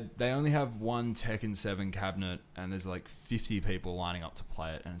said, they only have one Tekken 7 cabinet, and there's like 50 people lining up to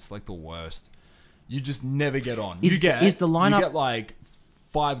play it, and it's like the worst. You just never get on. Is the lineup- You get like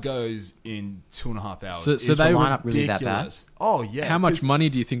 5 goes in 2.5 hours. So It's they were lineup really that bad? ridiculous. Oh yeah. How much 'cause- money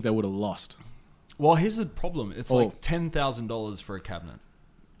do you think they would have lost? Well, here's the problem. It's Or- like $10,000 for a cabinet.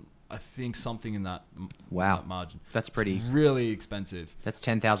 I think something in that, Wow. that margin. That's pretty. It's really expensive. That's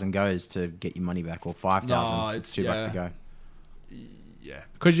 10,000 goes to get your money back, or 5,000. No, it's it's- $2 yeah. to go. Yeah.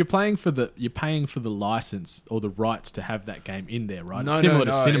 Because you're paying for the license or the rights to have that game in there, right? No, It's similar no,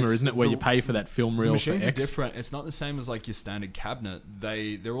 to no, cinema, it's isn't it? Where the- you pay for that film The reel for machines are X. different. It's not the same as like your standard cabinet.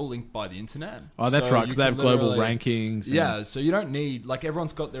 They're all linked by the internet. Oh, that's So right, you because they can have global literally- rankings. and- Yeah, so you don't need like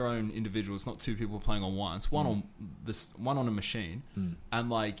everyone's got their own individual. It's not two people playing on one. It's one on this one on a machine, and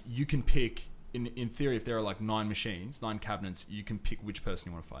like you can pick. In theory, if there are like 9 machines, 9 cabinets, you can pick which person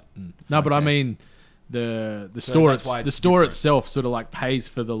you want to fight. No, but I Okay. mean, the So store that's why the it's store different. itself sort of like pays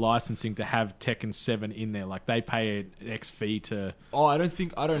for the licensing to have Tekken 7 in there. Like they pay an X fee to Oh, I don't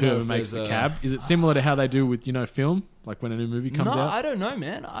know whoever if makes there's the a- cab. Is it similar to how they do with film? Like when a new movie comes No, out, I don't know,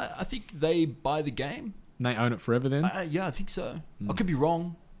 man. I think they buy the game. and they own it forever. Then Yeah, I think so. I could be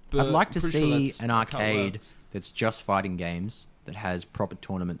wrong. But I'd like I'm to pretty sure see that's an how it arcade works. that's just fighting games that has proper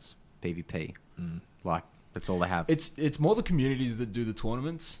tournaments, PvP. Like, that's all they have. It's more the communities that do the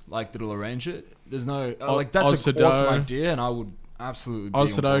tournaments, like that'll arrange it. There's no O- like that's an Osudo. awesome idea, and I would absolutely be on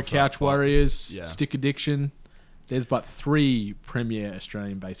Osudo, board for that, Couch but- Warriors, yeah. Stick Addiction. There's but 3 premier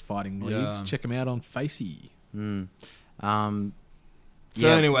Australian-based fighting leagues. Yeah. Check them out on Facey. So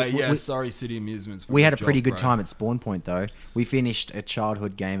Yeah, anyway, we- sorry, City Amusements. we had a Good pretty job, good bro. time at Spawn Point, though. We finished a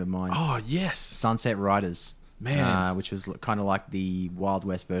childhood game of mine. Oh yes, Sunset Riders. Man. Which was kind of like the Wild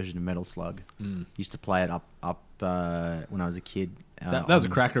West version of Metal Slug. Used to play it up when I was a kid. That was a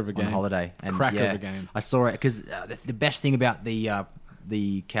cracker of a game. On holiday. And Cracker of yeah, a game. I saw it because the best thing about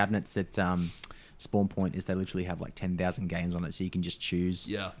the cabinets at Spawn Point is they literally have like 10,000 games on it, so you can just choose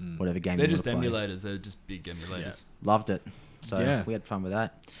Yeah. whatever game They're you just want to play. emulators. They're just big emulators. Loved it. So Yeah. we had fun with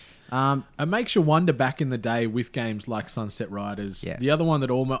that. It makes you wonder back in the day with games like Sunset Riders. Yeah. The other one that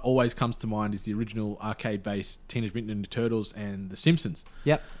always comes to mind is the original arcade-based Teenage Mutant Ninja Turtles and The Simpsons,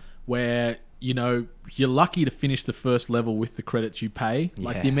 Yep. where, you're lucky to finish the first level with the credits you pay.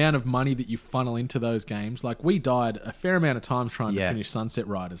 Like Yeah. the amount of money that you funnel into those games. Like we died a fair amount of times trying to Yeah. finish Sunset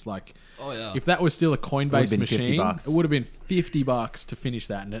Riders. Like Oh yeah. if that was still a coin-based been $50 machine, bucks. it would have been $50 to finish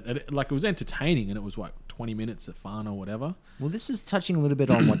that. And it was entertaining, and it was like 20 minutes of fun or whatever. Well, this is touching a little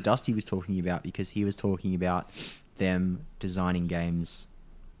bit on what Dusty was talking about, because he was talking about them designing games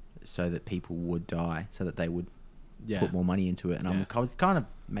so that people would die, so that they would Yeah. put more money into it. And Yeah. I was kind of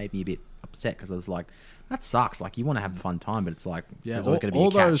made me a bit upset, because I was like, that sucks. Like, you want to have a fun time, but it's like, Yeah, there's all, always going to be all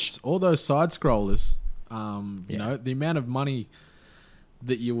a catch. those side scrollers. Yeah. The amount of money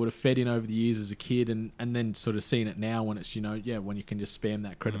that you would have fed in over the years as a kid, and then sort of seeing it now when it's when you can just spam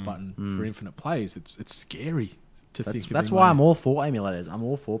that credit button for infinite plays. It's scary to think. That's why I'm all for emulators. I'm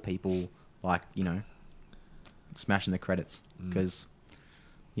all for people like smashing the credits, because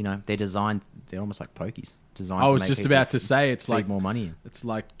they're designed. They're almost like pokies. Designed. I to was make just people about to say it's feed like more money in. It's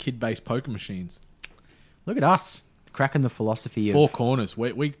like kid-based poker machines. Look at us cracking the philosophy of Four corners.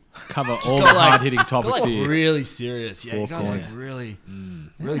 We cover all got the like- hard-hitting They're topics like here. really serious. Yeah, Four you guys are like corners.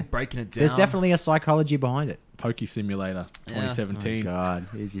 really breaking it down. There's definitely a psychology behind it. Pokey Simulator Oh 2017. God,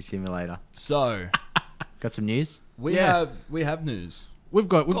 here's your simulator. So Got some news? we Yeah. have news. We've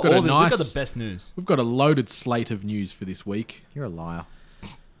got We've a nice. we've got the best news. We've got a loaded slate of news for this week. You're a liar.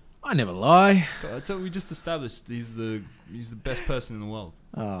 I never lie. That's what we just established. He's the best person in the world.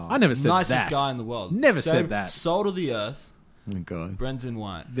 Oh, I never said Nicest that. guy in the world. Never said that. Soul of the earth. my God. Brendan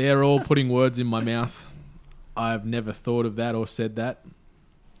White. They're all putting words in my mouth. I've never thought of that or said that.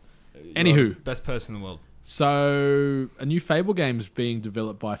 Anywho. Best person in the world. So, a new Fable game is being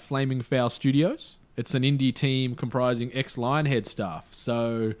developed by Flaming Fowl Studios. It's an indie team comprising ex-Lionhead staff.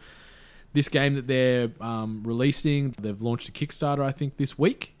 So, this game that they're releasing, they've launched a Kickstarter, I think, this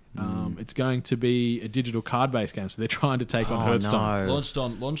week. It's going to be a digital card-based game, so they're trying to take on Hearthstone. no.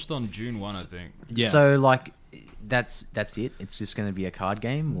 Launched on June 1, I think. Yeah. So, like, that's it? It's just going to be a card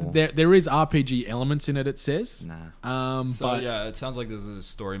game? Or? There is RPG elements in it, it says. Nah. So but yeah, it sounds like there's a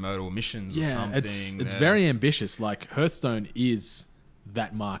story mode or missions or yeah, something. it's there. very ambitious. Like, Hearthstone is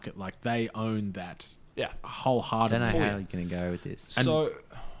that market. Like, they own that Yeah. I don't wholeheartedly. know how you're going to go with this. So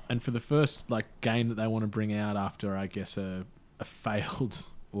And for the first game that they want to bring out after, I guess, a failed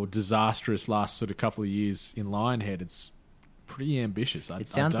or disastrous last sort of couple of years in Lionhead, it's pretty ambitious. It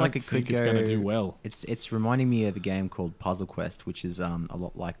sounds like it could it's going to go- do well. It's reminding me of a game called Puzzle Quest, which is a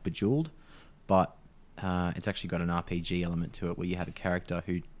lot like Bejeweled, but it's actually got an RPG element to it, where you have a character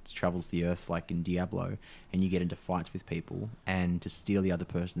who travels the earth like in Diablo, and you get into fights with people, and to steal the other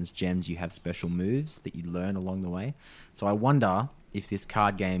person's gems, you have special moves that you learn along the way. So I wonder if this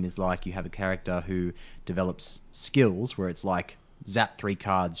card game is like you have a character who develops skills, where it's like zap 3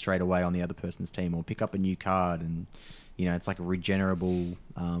 cards straight away on the other person's team, or pick up a new card, and it's like a regenerable,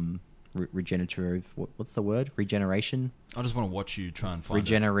 regenerative. What's the word? Regeneration. I just want to watch you try and find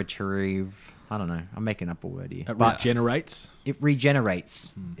Regenerative. I don't know. I'm making up a word here. It But regenerates. it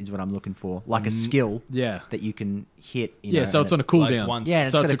regenerates is what I'm looking for, like a skill. Yeah. That you can hit. So it's on a cooldown. like once- Yeah,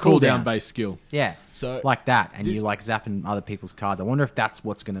 and so it's it's got a a cooldown. cooldown based skill. Yeah, So like that, and this- you like zapping other people's cards. I wonder if that's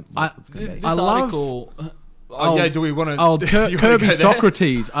what's gonna be. This I love- article. Do we want to? Old Kirby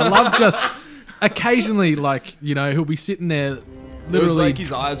Socrates. I love just occasionally, like, he'll be sitting there It was literally like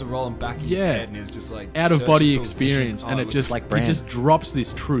his eyes are rolling back in his head, and he's just like out of searching body for a experience, vision. and Oh, it was just like he Bran. just drops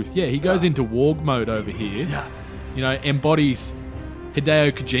this truth. Yeah, he goes into warg mode over here. Yeah. Embodies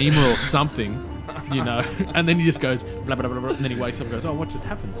Hideo Kojima or something. And then he just goes blah blah blah blah, and then he wakes up and goes, "Oh, what just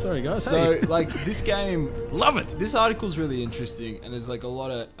happened? Sorry, guys." So Hey." like this game, Love it. this article's really interesting, and there's like a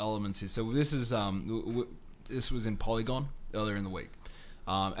lot of elements here. So this is this was in Polygon earlier in the week,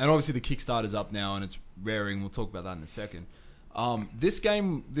 and obviously the Kickstarter's up now and it's raring. We'll talk about that in a second. This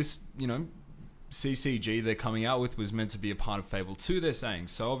game, CCG they're coming out with was meant to be a part of Fable 2, they're saying.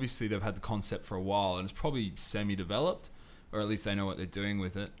 So obviously they've had the concept for a while, and it's probably semi-developed, or at least they know what they're doing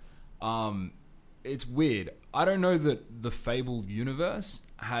with it. It's weird. I don't know that the Fable universe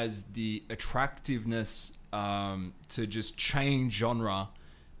has the attractiveness to just change genre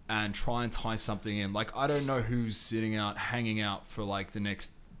and try and tie something in. Like, I don't know who's hanging out for like the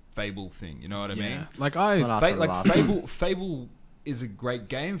next Fable thing. You know what I mean? Like Fable is a great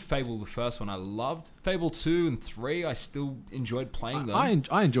game. Fable, the first one, I loved. Fable 2 and 3, I still enjoyed playing them. I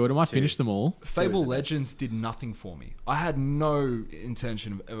enjoyed them. I finished them all. Fable Legends did nothing for me. I had no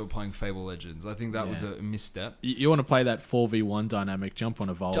intention of ever playing Fable Legends. I think that was a misstep. You want to play that 4v1 dynamic? Jump on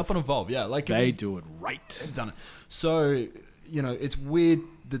Evolve. Jump on Evolve, yeah. Like They do it right. they've done it. So, it's weird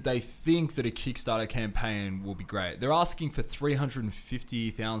that they think that a Kickstarter campaign will be great. They're asking for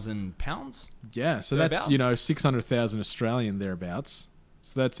 £350,000. Yeah, so that's Thereabouts. 600,000 Australian thereabouts.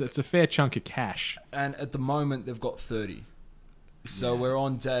 So it's a fair chunk of cash. And at the moment, they've got 30. So we're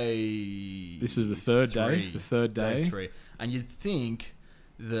on day... This is the third day. 3. The third day. 3. And you'd think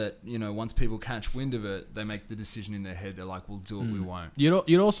that, once people catch wind of it, they make the decision in their head. They're like, we'll do it, we won't.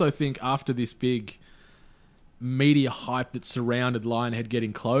 You'd also think after this big media hype that surrounded Lionhead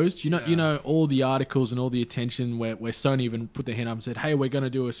getting closed, all the articles and all the attention where Sony even put their hand up and said, "Hey, we're going to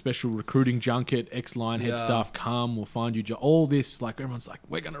do a special recruiting junket, ex-Lionhead staff come, we'll find you all this, like, everyone's like,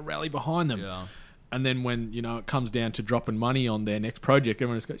 we're going to rally behind them. Yeah. And then when it comes down to dropping money on their next project,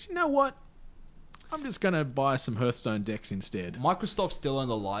 everyone just goes, "You know what, I'm just going to buy some Hearthstone decks instead." Microsoft still own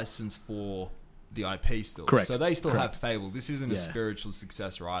the license for the IP still. Correct. So they still Correct. have Fable. This isn't a Yeah. spiritual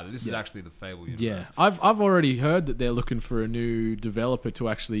successor either. This is actually the Fable universe. Yeah, I've already heard that they're looking for a new developer to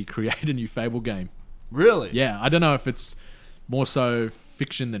actually create a new Fable game. Really? Yeah, I don't know if it's more so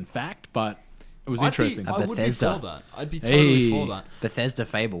fiction than fact, but it was interesting. I would be Bethesda. for that. I'd be totally Hey. for that. Bethesda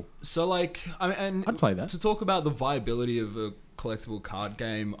Fable. So, like, and I'd play that. To talk about the viability of a collectible card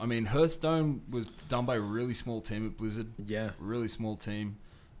game, Hearthstone was done by a really small team at Blizzard. Yeah. Really small team.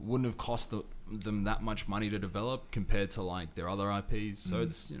 Wouldn't have cost them that much money to develop compared to, like, their other IPs. So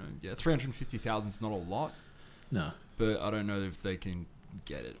it's, 350,000 is not a lot, No, but I don't know if they can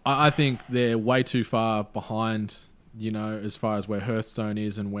get it. I think they're way too far behind, as far as where Hearthstone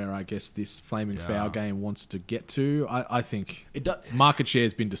is and where I guess this Flaming Foul game wants to get to. I think market share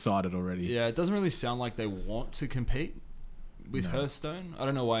has been decided already. Yeah, it doesn't really sound like they want to compete with Hearthstone. I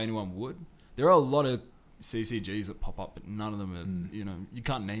don't know why anyone would. There are a lot of CCGs that pop up, but none of them are, you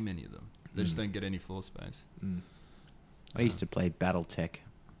can't name any of them. They just don't get any floor space. I used to play BattleTech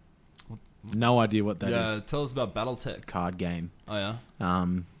No idea what that is. Yeah, tell us about BattleTech. card game. Oh, yeah?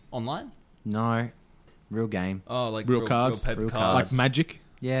 Online? No, real game. Oh, like Real cards? paper Real cards. Like Magic,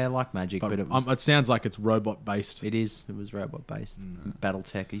 Yeah, like Magic, but it was. it sounds like it's robot based. It is. It was robot based.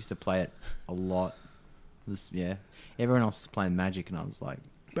 BattleTech. I used to play it a lot. It was, everyone else was playing Magic, and I was like,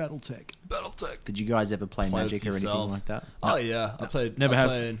 BattleTech. BattleTech. Did you guys ever play Play Magic with or anything yourself. like that? Oh, yeah. I played Never have.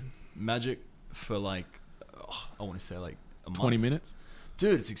 played Magic for like, I want to say like a month. 20 minutes.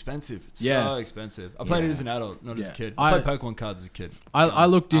 Dude, it's expensive. It's Yeah. so expensive. I played it Yeah. as an adult, not as a Yeah. kid. I I- played Pokemon cards as a kid. I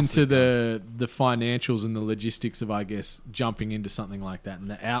looked into Absolute the financials and the logistics of, I guess, jumping into something like that and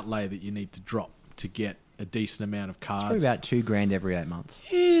the outlay that you need to drop to get a decent amount of cards. It's probably about $2,000 every 8 months.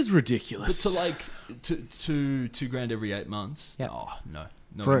 is ridiculous. But to like to $2,000 every 8 months. Yep. Oh no,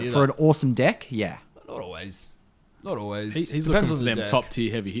 no For an awesome deck, yeah. not always. Not always. he's looking Depends for on the them deck. top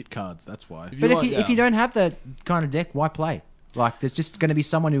tier heavy hit cards. That's why. If you But want- if you don't have that kind of deck, why play? Like, there's just going to be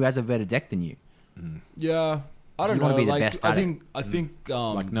someone who has a better deck than you. yeah, I don't You know. wanna be the like, best I at think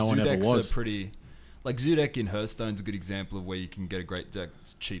Like no one ever Zoo decks was. are pretty. Like Zoo deck in Hearthstone's a good example of where you can get a great deck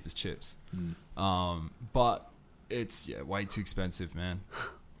as cheap as chips. But it's way too expensive, man.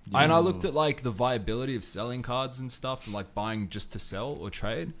 And I looked at like the viability of selling cards and stuff, and like buying just to sell or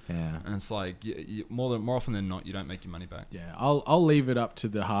trade. Yeah. And it's like more often than not, you don't make your money back. Yeah, I'll leave it up to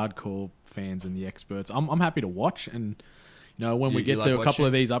the hardcore fans and the experts. I'm happy to watch, and when we get like to a couple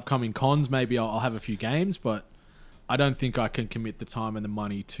of watching? these upcoming cons, maybe I'll have a few games, but I don't think I can commit the time and the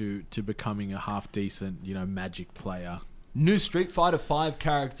money to becoming a half decent, Magic player. New Street Fighter V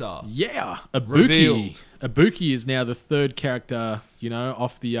character. Yeah, Ibuki. Revealed. Ibuki is now the third character,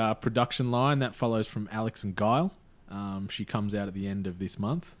 off the production line that follows from Alex and Guile. She comes out at the end of this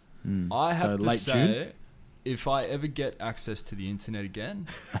month. I have to late say, June. if I ever get access to the internet again,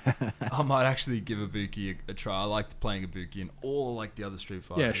 I might actually give Ibuki a try. I liked playing Ibuki in all like the other Street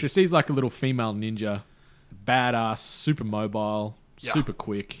Fighters. Yeah, she sees like a little female ninja, badass, super mobile, super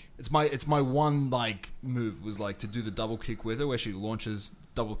quick. It's my one like move was like to do the double kick with her, where she launches,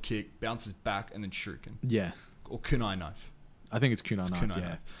 double kick, bounces back, and then shuriken. Yeah, Or kunai knife. I think it's kunai knife. Kunai Yeah.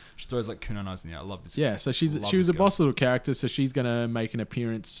 knife. She throws like kunai knives in the air. I love this. Yeah, so she was a boss little character, so she's going to make an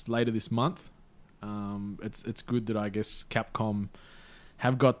appearance later this month. It's good that I guess Capcom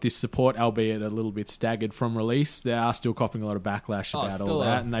have got this support, albeit a little bit staggered from release. They are still copping a lot of backlash about all still that,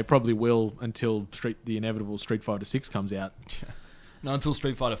 are. and they probably will until the inevitable Street Fighter 6 comes out. Not until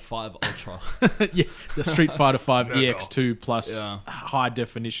Street Fighter V Ultra. Yeah, the Street Fighter 5 EX2 plus high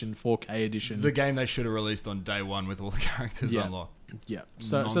definition 4K edition. The game they should have released on day one with all the characters unlocked. Yeah,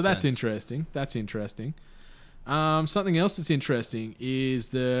 so that's Nonsense. interesting. That's interesting. Something else that's interesting is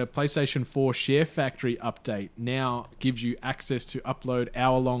the PlayStation 4 Share Factory update now gives you access to upload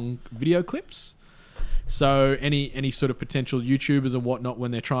hour-long video clips. So any sort of potential YouTubers and whatnot,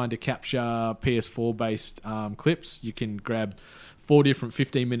 when they're trying to capture PS4-based clips, you can grab 4 different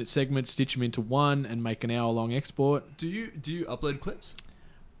 15-minute segments, stitch them into one, and make an hour-long export. Do you upload clips?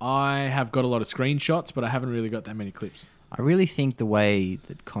 I have got a lot of screenshots, but I haven't really got that many clips. I really think the way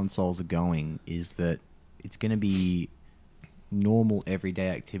that consoles are going is that it's going to be normal everyday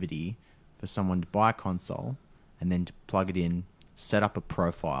activity for someone to buy a console and then to plug it in, set up a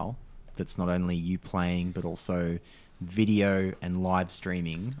profile that's not only you playing but also video and live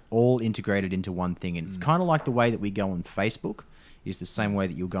streaming all integrated into one thing. And it's kind of like the way that we go on Facebook is the same way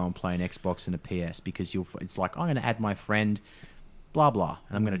that you'll go and play an Xbox and a PS, because it's like, I'm going to add my friend, blah, blah,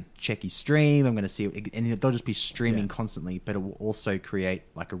 and I'm going to check his stream, I'm going to see it, and they'll just be streaming constantly, but it will also create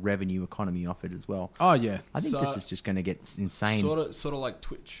like a revenue economy off it as well. Oh, yeah. I think this is just going to get insane. Sort of like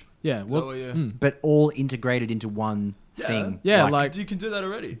Twitch. Yeah, Is well, that what you- But all integrated into one thing. Yeah, like you can do that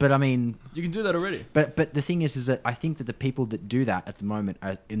already. But I mean, You can do that already. but the thing is that I think that the people that do that at the moment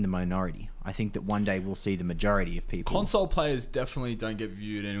are in the minority. I think that one day we'll see the majority of people. Console players definitely don't get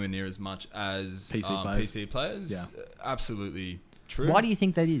viewed anywhere near as much as PC players. PC players. Yeah. Absolutely true. Why do you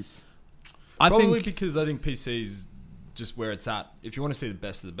think that is? Probably because I think PC's just where it's at. If you want to see the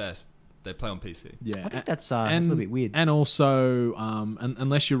best of the best, they play on PC. yeah, I think that's a little bit weird. And also,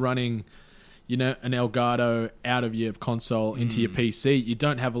 unless you're running, an Elgato out of your console into your PC, you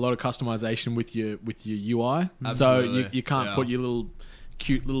don't have a lot of customization with your UI. Absolutely. So you can't Yeah. put your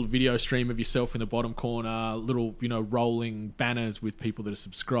cute little video stream of yourself in the bottom corner, little rolling banners with people that are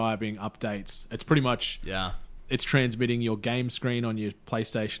subscribing, updates. It's pretty much it's transmitting your game screen on your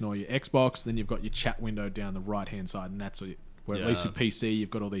PlayStation or your Xbox. Then you've got your chat window down the right hand side, and that's it. Where at least with PC,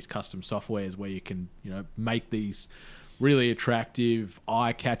 you've got all these custom softwares where you can, make these really attractive,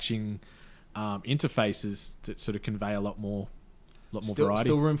 eye-catching interfaces that sort of convey a lot more variety.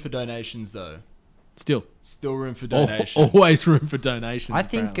 Still room for donations though. Still Room for donations. always room for donations. I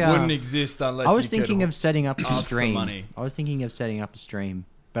think apparently. Wouldn't exist unless I was you could thinking of setting up a ask for stream. money. I was thinking of setting up a stream,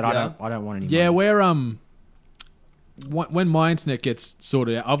 but Yeah. I don't want any Yeah, money. we're when my internet gets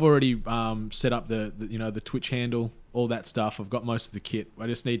sorted out, I've already set up the Twitch handle, all that stuff. I've got most of the kit. I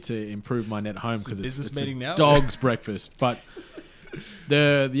just need to improve my net home It's a because business it's meeting a now? dog's breakfast. But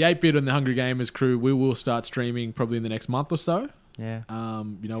the 8-bit and the Hungry Gamers crew, we will start streaming probably in the next month or so. Yeah.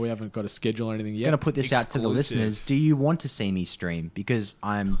 We haven't got a schedule or anything I'm yet. going to put this out to the Exclusive. listeners. Do you want to see me stream? Because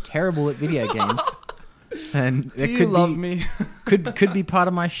I'm terrible at video games. And Do it you could love be, me? could be part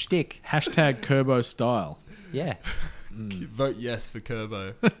of my shtick. Hashtag Kerbo style. Yeah. Vote yes for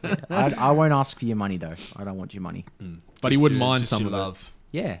Kerbo. I won't ask for your money, though. I don't want your money. But he wouldn't mind some your of it. love.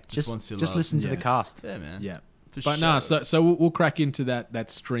 Yeah. Just wants your just love. listen to the Yeah. cast. Yeah, man. Yeah. For But sure. no, so we'll crack into that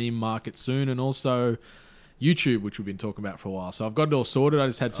stream market soon, and also YouTube, which we've been talking about for a while. So I've got it all sorted. I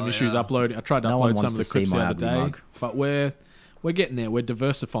just had some issues uploading. I tried to No one upload some wants of the to see clips the my other ugly day, mug. but we're getting there. We're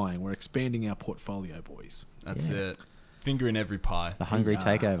diversifying. We're expanding our portfolio, boys. That's Yeah. it. finger in every pie. The hungry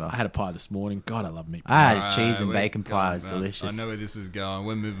takeover. I had a pie this morning. God, I love meat I pies. had cheese and we're bacon pie. It's going, delicious. I know where this is going.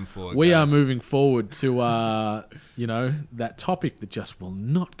 We're moving forward. We are guys. moving forward to, that topic that just will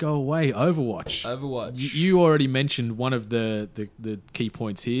not go away, Overwatch. Overwatch. You already mentioned one of the key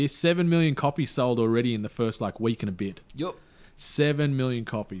points here. 7 million copies sold already in the first week and a bit. Yup. 7 million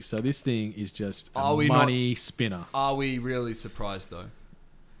copies. So this thing is just a we money spinner. Are we really surprised though?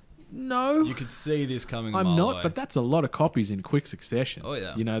 No, You could see this coming. I'm a mile not. away. But that's a lot of copies in quick succession. Oh,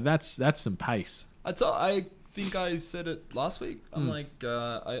 yeah. That's some pace. I think I said it last week. I'm like,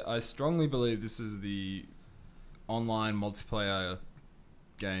 I strongly believe this is the online multiplayer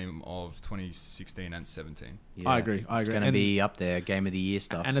game of 2016 and 17. Yeah. I agree. It's going to And- be up there, game of the year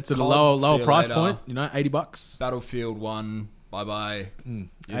stuff. And it's at a COD, see lower you price later. point. $80. Battlefield 1, bye bye.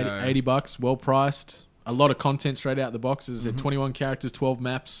 $80, well priced. A lot of content straight out the boxes. 21 characters, 12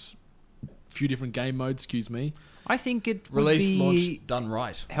 maps, few different game modes. Excuse me. I think it would Release, be launch, done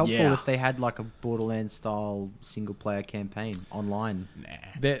right. helpful Yeah. if they had a Borderlands style single player campaign online.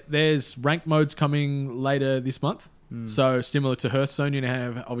 There's ranked modes coming later this month. So similar to Hearthstone, you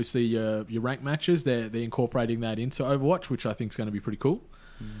have obviously your ranked matches. They're incorporating that into Overwatch, which I think is going to be pretty cool.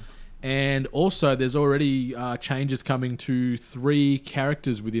 And also, there's already changes coming to 3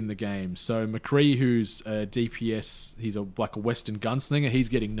 characters within the game. So McCree, who's a DPS, he's a Western gunslinger. He's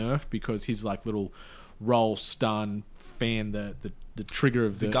getting nerfed because his little roll, stun, fan the trigger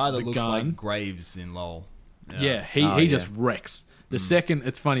of The guy that the looks gun. like Graves in LoL. Yeah, he just wrecks. The second,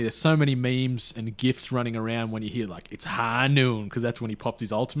 it's funny, there's so many memes and GIFs running around when you hear, it's high noon, because that's when he popped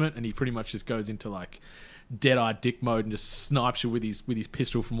his ultimate, and he pretty much just goes into, dead-eye dick mode and just snipes you with his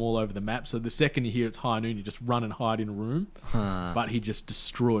pistol from all over the map. So the second you hear it's high noon, you just run and hide in a room. But he just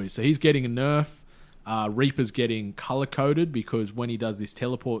destroys. So he's getting a nerf. Reaper's getting color-coded, because when he does this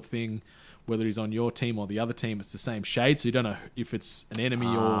teleport thing, whether he's on your team or the other team, it's the same shade, so you don't know if it's an enemy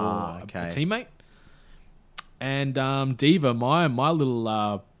or a teammate. And Diva, my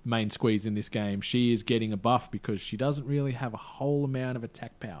little main squeeze in this game, she is getting a buff because she doesn't really have a whole amount of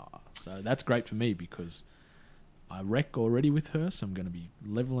attack power. So that's great for me because I wreck already with her, so I'm going to be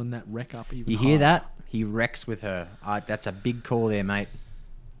leveling that wreck up even You higher. hear that? He wrecks with her. That's a big call there, mate.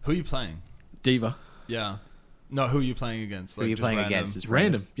 Who are you playing? Diva. Yeah. No, who are you playing against? Who are you just playing random, against? It's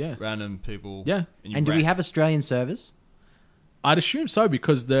Random, yeah. Random people. Yeah. you And do we wreck. have Australian servers? I'd assume so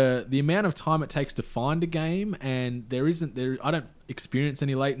because the amount of time it takes to find a game, and I don't experience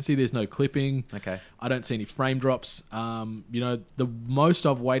any latency. There's no clipping. Okay. I don't see any frame drops. The most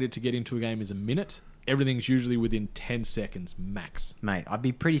I've waited to get into a game is a minute. Everything's usually within 10 seconds max. Mate, I'd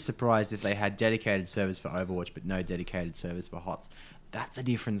be pretty surprised if they had dedicated servers for Overwatch but no dedicated servers for HOTS. That's a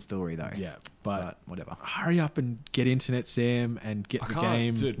different story, though. Yeah, but whatever. hurry up and get internet, Sam, and get the can't,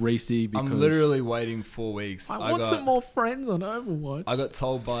 game, dude. Reese, because I'm literally waiting 4 weeks. I want some more friends on Overwatch. I got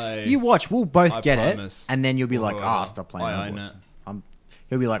told by... You watch, we'll both I get promise. it, and then you'll be Or like, whoever. stop playing I own Overwatch. it.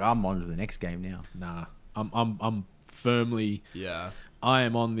 He'll be like, I'm on to the next game now. Nah, I'm firmly. Yeah. I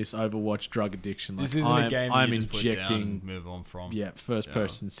am on this Overwatch drug addiction. This isn't a game I'm you just put down injecting, and move on from. first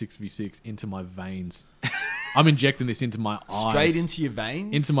person 6v6 into my veins. I'm injecting this into my eyes, Straight into your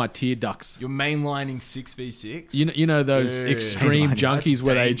veins? into my tear ducts. You're mainlining 6v6? You know those Dude. extreme That's junkies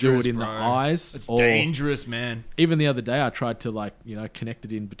where they do it dangerous, in the bro. eyes. It's or dangerous, man. even the other day, I tried to connect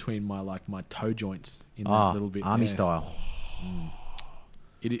it in between my toe joints in that little bit. army there. style.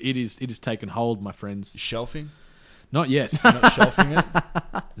 It is taken hold, my friends. Shelving? Not yet. You're not shelving it?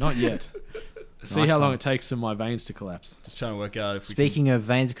 Not yet. See Nice how long one. it takes for my veins to collapse. Just trying to work out if we Speaking of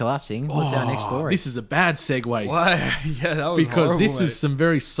veins collapsing, what's our next story? This is a bad segue. can... Why? Yeah, that was Because horrible, this mate. is some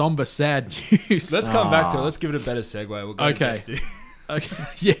very somber, sad news. Let's come back to it. Let's give it a better segue. We'll go to Okay. Destiny. Okay.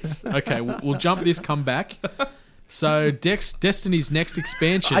 Yes. Okay. We'll jump this. Come back. So Destiny's next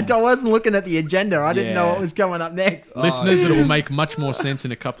expansion. I wasn't looking at the agenda. I didn't know Yeah. what was coming up next. Listeners, it will make much more sense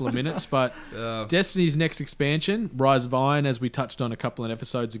in a couple of minutes. But Destiny's next expansion, Rise of Iron, as we touched on a couple of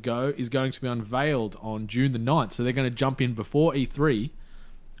episodes ago, is going to be unveiled on June the 9th. So they're going to jump in before E3.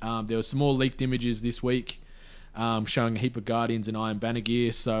 There were some more leaked images this week showing a heap of Guardians and Iron Banner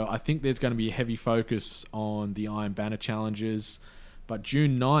gear. So I think there's going to be a heavy focus on the Iron Banner challenges. But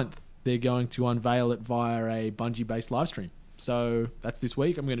June 9th, they're going to unveil it via a Bungie-based live stream. So that's this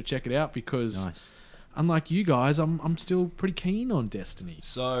week. I'm going to check it out because... Nice. Unlike you guys, I'm still pretty keen on Destiny.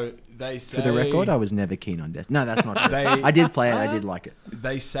 So they say... For the record, I was never keen on Destiny. No, that's not true. They- I did play it. I did like it.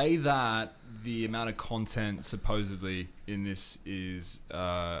 They say that the amount of content supposedly in this is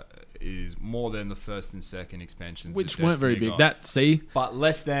more than the first and second expansions, Which that weren't very Destiny big. got. But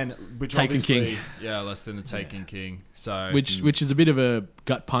less than which Taken obviously, King. Yeah, less than the Taken King. So which is a bit of a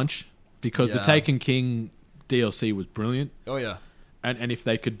gut punch because the Yeah. Taken King DLC was brilliant. Oh yeah. And if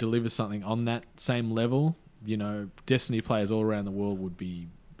they could deliver something on that same level, Destiny players all around the world would be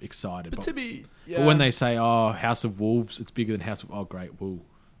excited. But to be, but when they say, "Oh, House of Wolves," it's bigger than House of. Oh, great, woo.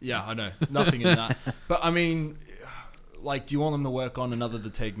 Yeah, I know. Nothing in that. But I mean, like, do you want them to work on another The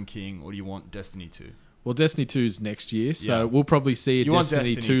Taken King, or do you want Destiny 2? Well, Destiny 2 is next year, so Yeah. we'll probably see a You want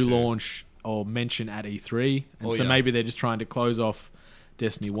Destiny, Destiny 2 2. launch or mention at E3. And so Yeah. maybe they're just trying to close off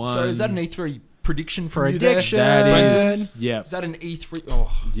Destiny 1. So is that an E3 prediction for you Prediction. there? That Brendan? is, yeah. Is that an E3?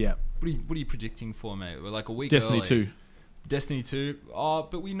 Oh, Yeah. what are you predicting for, mate? We're like a week Destiny early. 2. Destiny 2? Oh,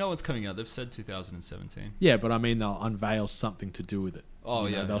 but we know it's coming out. They've said 2017. Yeah, but I mean, they'll unveil something to do with it. Oh,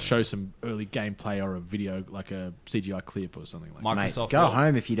 yeah. They'll show some early gameplay or a video, like a CGI clip or something like that. Mate, Microsoft go will.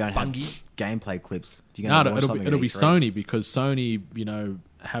 home if you don't have Bungie. gameplay clips. If you're No, gonna launch it'll something be at E3. Sony, because Sony,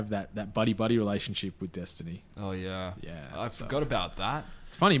 have that buddy relationship with Destiny. Oh, yeah. Yeah, I so- forgot about that.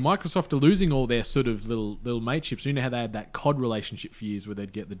 It's funny, Microsoft are losing all their sort of little mateships. You know how they had that COD relationship for years where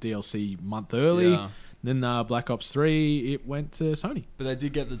they'd get the DLC month early. Yeah. Then Black Ops 3, it went to Sony. But they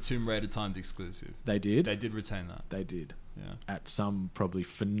did get the Tomb Raider timed exclusive. They did. They did retain that. They did. Yeah. At some probably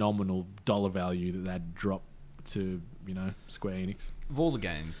phenomenal dollar value that they'd drop to, Square Enix. Of all the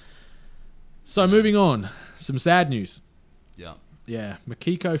games. So moving on, some sad news. Yeah. Yeah,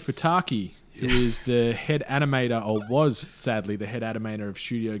 Makiko Futaki, who is the head animator, or was sadly the head animator of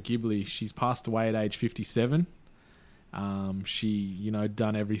Studio Ghibli, she's passed away at age 57. She,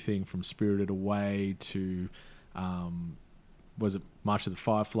 done everything from Spirited Away to, was it March of the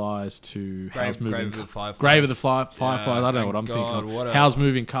Fireflies to Grave of the Fireflies. Grave of the Fireflies. Yeah, I don't know thank what I'm God, thinking what of. a- Howl's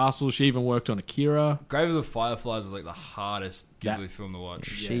Moving Castle. She even worked on Akira. Grave of the Fireflies is like the hardest Ghibli That- film to watch.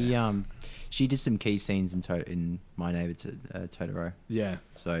 She did some key scenes in My Neighbor Totoro. Yeah.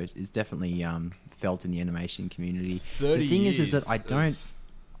 So it's definitely felt in the animation community. 30 The thing is years that I of- don't.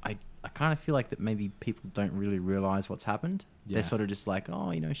 I kind of feel like that maybe people don't really realize what's happened. Yeah. They're sort of just like,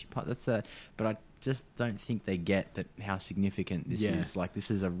 oh, that's a. But I just don't think they get that how significant this Yeah. is. Like, this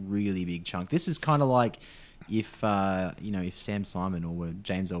is a really big chunk. This is kind of like if if Sam Simon or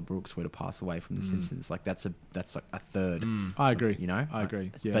James L. Brooks were to pass away from The Simpsons. Like that's like a third. I agree. I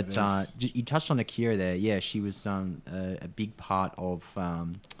agree. Yeah, but there's- you touched on Akira there. Yeah, she was a big part of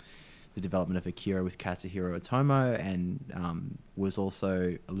the development of Akira with Katsuhiro Otomo, and was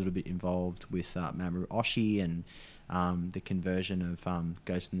also a little bit involved with Mamoru Oshii and the conversion of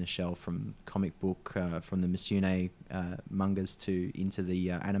Ghost in the Shell from comic book from the Misune mangas into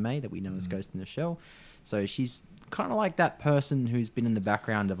the anime that we know as Ghost in the Shell. So she's kind of like that person who's been in the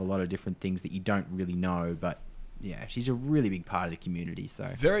background of a lot of different things that you don't really know, but yeah, she's a really big part of the community. So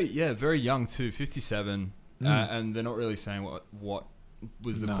Very young too, 57, and they're not really saying what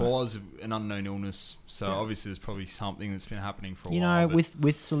was the cause of an unknown illness. So obviously, there's probably something that's been happening for a while.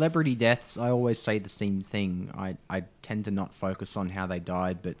 With celebrity deaths, I always say the same thing. I tend to not focus on how they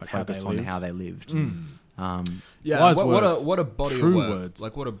died, but Like how focus they on lived. how they lived. Yeah, Wise what words. a body True of work. words.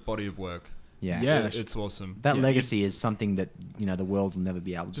 Like what a body of work. Yeah, Yeah. It's awesome. that Yeah, legacy is something that the world will never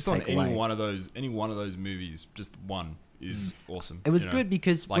be able Just to on take any away. one of those movies, just one is awesome. It was good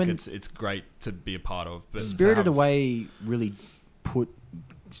because like when it's great to be a part of. But to Spirited have- Away really put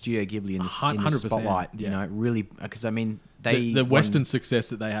Studio Ghibli in the 100%, spotlight. yeah. Really, because I mean they the won- Western success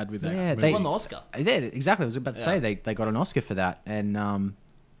that they had with that. Yeah, movie. they won the Oscar. Yeah, exactly. I was about to say Yeah. they got an Oscar for that, and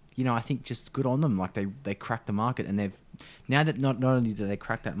I think just good on them. Like they cracked the market, and they've now that not only did they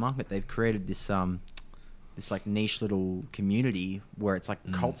crack that market, they've created this this like niche little community where it's like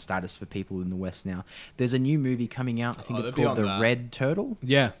cult status for people in the West now. There's a new movie coming out. I think it's they're called The beyond that. Red Turtle.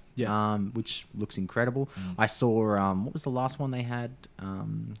 Yeah. Which looks incredible. I saw what was the last one they had?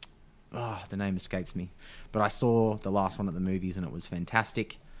 The name escapes me, but I saw the last one at the movies and it was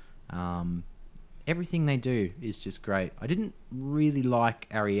fantastic. Everything they do is just great. I didn't really like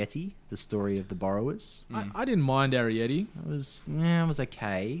Arrietty, the story of the borrowers. I didn't mind Arrietty. It was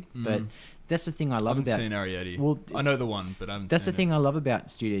okay, but that's the thing I I love haven't about. seen Arrietty. Well, I know the one, but I haven't That's the seen thing I love about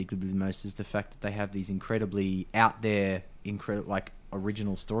Studio Ghibli the most is the fact that they have these incredibly out there, like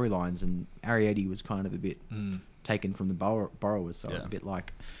original storylines, and Arrietty was kind of a bit taken from the borrowers, so I was Yeah. a bit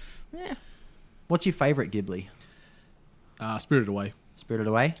like, What's your favourite Ghibli? Spirited Away. Spirited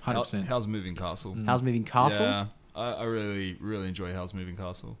Away? 100%. How's Moving Castle? Howl's Moving Castle? Yeah, I really, really enjoy Howl's Moving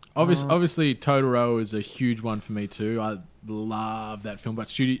Castle. Obviously, Totoro is a huge one for me too. I love that film, but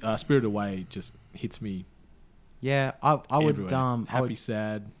Spirited Away just hits me Yeah, I would everywhere. I Happy, would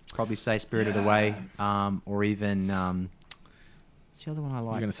sad. probably say Spirited Away, or even what's the other one I You're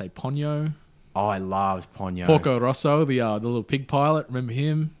like? going to say Ponyo. Oh, I loved Ponyo. Porco Rosso, the little pig pilot. Remember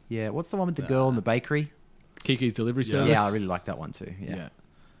him? Yeah, what's the one with the girl in the bakery? Kiki's Delivery Service. Yeah, I really like that one too. Yeah.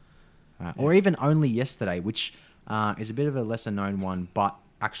 Or even Only Yesterday, which is a bit of a lesser known one, but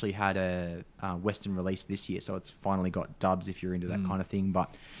actually had a Western release this year, so it's finally got dubs if you're into that kind of thing.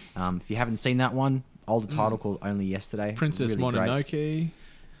 But if you haven't seen that one, older title called Only Yesterday. Princess really Mononoke. Great.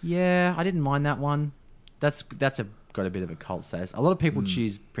 Yeah, I didn't mind that one. That's got a bit of a cult status. A lot of people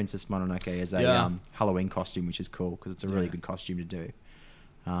choose Princess Mononoke as a Halloween costume, which is cool because it's a really good costume to do.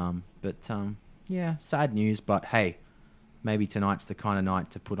 Yeah, sad news, but hey, maybe tonight's the kind of night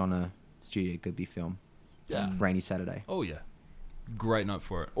to put on a Studio Ghibli film. Yeah. Rainy Saturday. Oh, yeah. Great night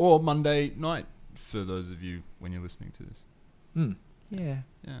for it. Or Monday night for those of you when you're listening to this. Yeah.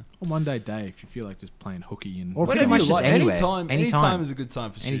 Yeah. Or Monday day if you feel like just playing hooky and Or pretty much just anywhere. Anytime is a good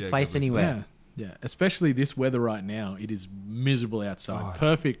time for Studio Any place, Ghibli. anywhere. Yeah, especially this weather right now. It is miserable outside.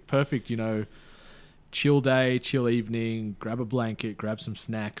 Perfect, chill day, chill evening, grab a blanket, grab some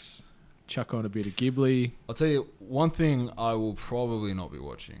snacks, chuck on a bit of Ghibli. I'll tell you one thing I will probably not be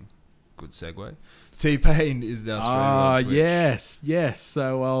watching. Good segue. T-Pain is now streaming on Twitch. Yes.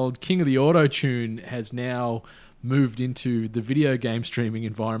 So old King of the Auto-Tune has now moved into the video game streaming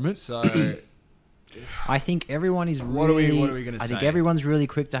environment. So I think everyone is What are we really... gonna I think say? everyone's really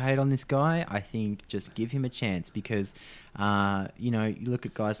quick to hate on this guy. I think just give him a chance because, you look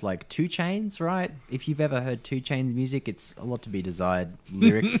at guys like 2 Chainz, right? If you've ever heard 2 Chainz music, it's a lot to be desired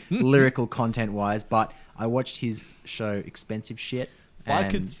lyrical content-wise. But I watched his show Expensive Shit. if I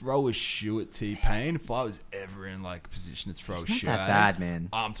could throw a shoe at T-Pain, if I was ever in like a position to throw a shoe not that at bad, him, man.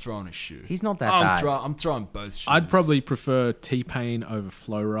 I'm throwing a shoe. He's not that bad. I'm throwing both shoes. I'd probably prefer T-Pain over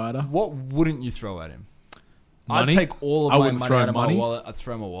Flow Rider. What wouldn't you throw at him? Money? I'd take all of I my wouldn't money throw out of money. my wallet. I'd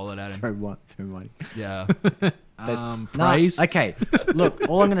throw my wallet at him. Throw money. Yeah. Praise. Okay, look,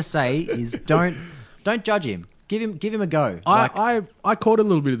 all I'm going to say is don't judge him. Give him a go. I caught a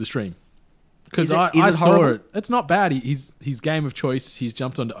little bit of the stream because Is it I saw horrible? it. It's not bad. He's game of choice. He's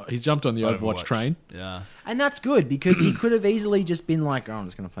jumped on the Overwatch train. Yeah. And that's good because he could have easily just been like, "Oh, I'm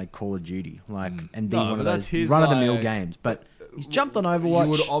just going to play Call of Duty," and be No, one but of that's those his, run-of-the-mill like- games. But he's jumped on Overwatch.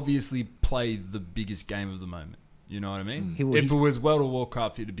 You would obviously play the biggest game of the moment. You know what I mean? If he's- it was World of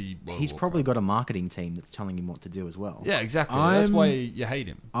Warcraft, it'd be World He's of Warcraft. probably got a marketing team that's telling him what to do as well. Yeah, exactly. That's I'm- why you hate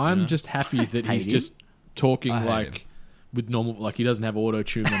him. I'm just happy that he's Hate him? just talking I hate like him. with normal, like he doesn't have auto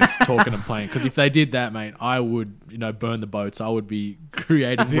tune when he's talking and playing. Because if they did that, mate, I would burn the boats. I would be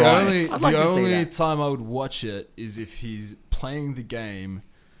creating The riots. I'd like to see only that. time I would watch it is if he's playing the game,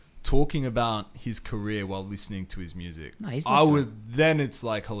 talking about his career while listening to his music. No, he's not I doing- would. Then it's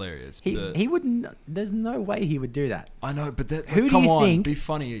like hilarious. but He wouldn't. There's no way he would do that. I know, but that, Who do come you on, think? be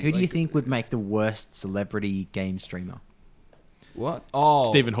funny. Who do you like- think would make the worst celebrity game streamer? What? Oh,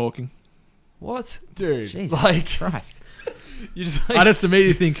 Stephen Hawking. What, dude? Jesus Like Christ. you just. Like, I just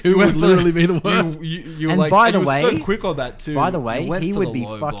immediately think who would literally be the worst. You And like, by and the you were way- so quick on that too. By the You way, went he for would the be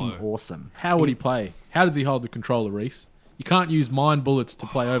low fucking blow. awesome. How would he play? How does he hold the controller, Reese? You can't use mind bullets to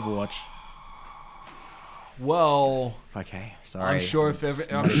play Overwatch. Well, Okay, sorry. I'm sure if It's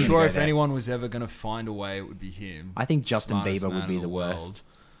ever, not I'm even sure gonna if go there. anyone was ever going to find a way, it would be him. I think Justin Smartest Bieber man would be in the world. worst.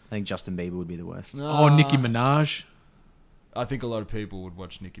 I think Justin Bieber would be the worst. Or Nicki Minaj. I think a lot of people would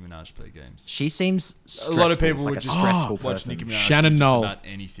watch Nicki Minaj play games. She seems stressful, A lot of people like would a just stressful watch person. Nicki Minaj Shannon do just Knoll. about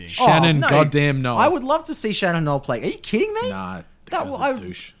anything. Shannon no. goddamn Knoll. I would love to see Shannon Knoll play. Are you kidding me? Nah, That guy's a I,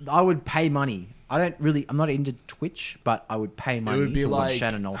 douche. I would pay money. I'm not into Twitch, but I would pay money would be to watch like-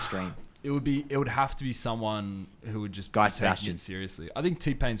 Shannon Knoll stream. It would have to be someone who would just Guy be taking Sebastian. it seriously. I think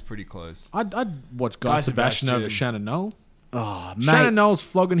T-Pain's pretty close. I'd watch Guy Sebastian over Sebastian. Shannon Knoll. Oh, mate. Shannon Knoll's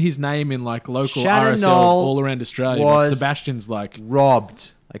flogging his name in like local Shannon RSLs Knoll all around Australia. was- But Sebastian's like,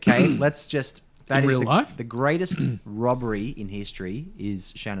 robbed. Okay, let's just... That In is real the, life? the greatest robbery in history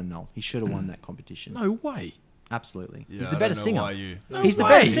is Shannon Knoll. He should have won that competition. no way. Absolutely. Yeah, He's the I better don't know singer. why you- He's the way.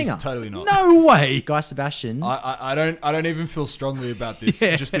 better He's singer. Totally not. No way. Guy Sebastian. I don't even feel strongly about this.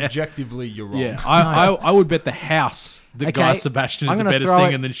 Yeah. Just objectively, you're wrong. Yeah, I would bet the house that Okay, Guy Sebastian I'm is a gonna better throw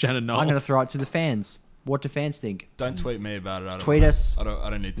singer it- than Shannon Knoll. I'm going to throw it to the fans. What do fans think? Don't tweet me about it. I don't Tweet us. I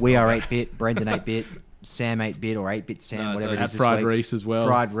don't need to. We know are about it. 8-bit, Brendan 8-bit, Sam 8-bit or 8-bit Sam, No, whatever don't. it is At this Fried week. Reese as well.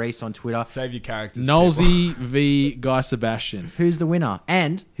 Fried Reese on Twitter. Save your characters. people. Nolsey v Guy Sebastian. Who's the winner?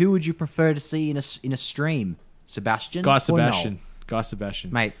 And who would you prefer to see in a stream? Sebastian Guy or Sebastian. Noel? Guy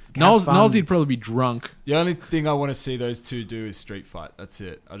Sebastian. Mate, Knowles, have fun. Knowles'd probably be drunk. The only thing I want to see those two do is street fight. That's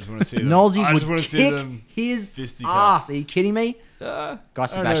it. I just want to see them. Knowlesy I just would want to see kick them. his fisticuffs. ass. Are you kidding me? Guy I don't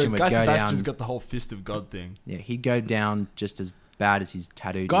Sebastian know. would Guy go Sebastian's down. got the whole fist of God thing. Yeah, he'd go down just as bad as his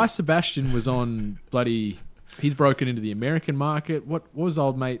tattoo. Guy did. Sebastian was on bloody. He's broken into the American market. What was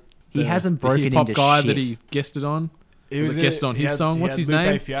old mate? He hasn't the broken hip-hop into guy shit. that he guested on. He was a guest on his song. What's his Lupe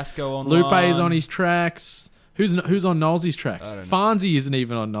name? Fiasco on Lupe one. is on his tracks. Who's on Knowlesy's tracks? I don't know. Farnsey isn't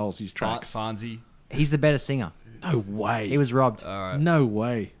even on Knowlesy's tracks. Farnsey. He's the better singer. No way. He was robbed. All right. No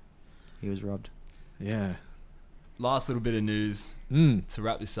way. He was robbed. Yeah. Last little bit of news to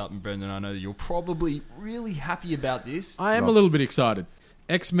wrap this up, and Brendan, I know that you're probably really happy about this. I am a little bit excited.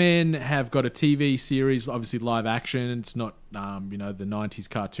 X-Men have got a TV series, obviously live action. It's not, the 90s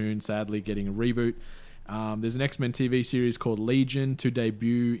cartoon, sadly, getting a reboot. There's an X-Men TV series called Legion to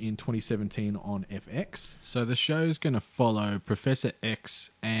debut in 2017 on FX. So the show's going to follow Professor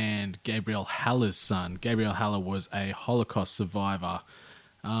X and Gabriel Haller's son. Gabriel Haller was a Holocaust survivor.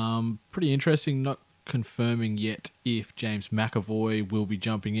 Pretty interesting, not confirming yet if James McAvoy will be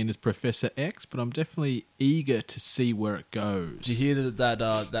jumping in as Professor X, but I'm definitely eager to see where it goes. Did you hear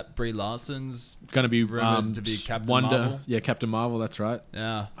that Brie Larson's Going to be rumored to be Captain Marvel? Yeah, Captain Marvel, that's right.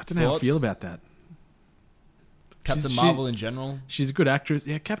 Yeah. I don't know how I feel about that. Captain Marvel in general. She's a good actress.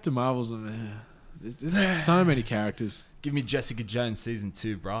 Yeah, Captain Marvel's... there's so many characters. Give me Jessica Jones season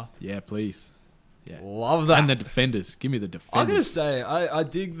 2, bruh. Yeah, please. Yeah. Love that. And the Defenders. Give me the Defenders. I'm gonna say I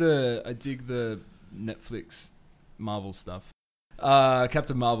dig the Netflix Marvel stuff.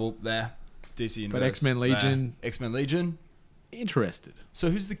 Captain Marvel there, DC Universe. But X-Men Legion. there. X-Men Legion. Interested. So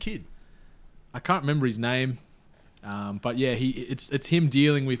who's the kid? I can't remember his name. But yeah, it's him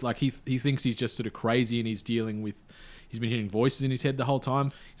dealing with, like, he thinks he's just sort of crazy, and he's dealing with, he's been hearing voices in his head the whole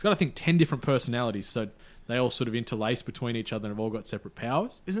time. He's got, I think, 10 different personalities, so they all sort of interlace between each other and have all got separate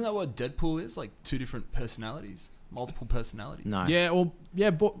powers. Isn't that what Deadpool is? Like 2 different personalities, multiple personalities. No. Yeah, well, yeah,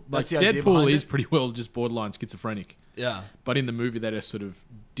 like That's the idea Deadpool behind is it? pretty well just borderline schizophrenic. Yeah. But in the movie, they just sort of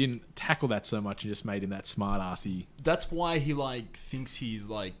didn't tackle that so much and just made him that smart-arsey. That's why he thinks he's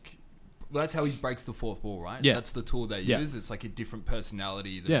like. That's how he breaks the fourth wall, right? Yeah. That's the tool they Yeah. use. It's like a different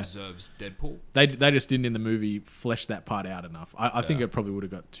personality that Yeah. observes Deadpool. They just didn't in the movie flesh that part out enough. I think it probably would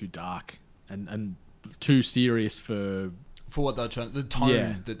have got too dark and too serious for For what they're trying, the tone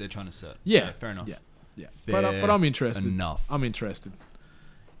Yeah. that they're trying to set. Yeah. Fair enough. yeah. Fair But I'm interested. enough. I'm interested.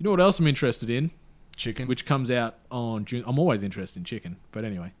 You know what else I'm interested in? Chicken. Which comes out on June. I'm always interested in chicken, but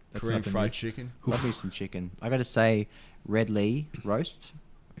anyway, that's Korean nothing fried new. chicken. Love me some chicken. I got to say, Red Lee roast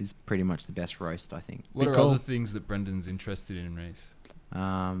is pretty much the best roast, I think. What Big are call. other things that Brendan's interested in, Reese?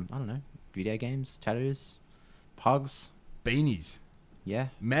 I don't know. Video games, tattoos, pugs. Beanies. Yeah,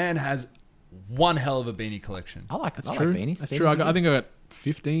 Man has one hell of a beanie collection. I like. That's I true. Like beanies. That's Beanies true. are I good. think I got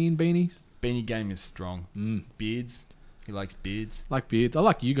 15 beanies. Beanie game is strong. Beards. He likes beards. Like beards. I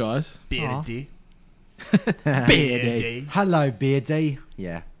like you guys. Beardy. Beardy. Hello, Beardy.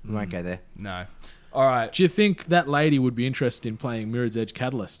 Yeah, we won't go there. No. All right. Do you think that lady would be interested in playing Mirror's Edge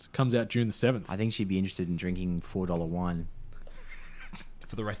Catalyst? Comes out June the 7th. I think she'd be interested in drinking $4 wine.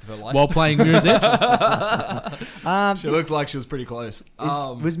 For the rest of her life. While playing Mirror's Edge? She looks like she was pretty close.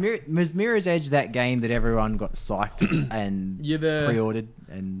 Was Mirror's Edge that game that everyone got psyched and You're the- pre-ordered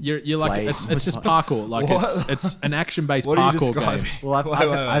and You're like, played? it's just parkour. Like, it's an action-based What are you parkour describing? game. Well,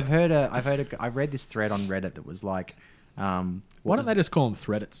 Wait. I've read this thread on Reddit that was like, Why don't they just call them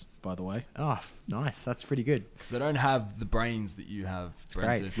Threadits, by the way? oh, nice, that's pretty good. Because they don't have the brains that you have,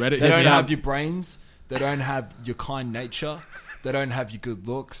 Brendan. Reddit They don't heads up. have your brains. They don't have your kind nature. They don't have your good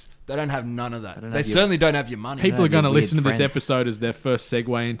looks. They don't have none of that. don't They have your- certainly don't have your money. People are your going to weird listen to this friends. episode as their first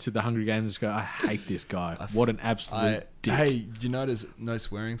segue into the Hungry Games and just go, I hate this guy. What an absolute dick. Hey, you notice no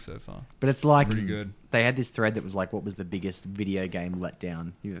swearing so far? But it's like Pretty good. They had this thread that was like, what was the biggest video game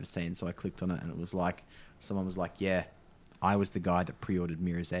letdown you've ever seen? So I clicked on it and it was like, someone was like, yeah, I was the guy that pre-ordered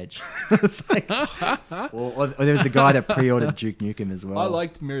Mirror's Edge. It's like, or there was the guy that pre-ordered Duke Nukem as well. I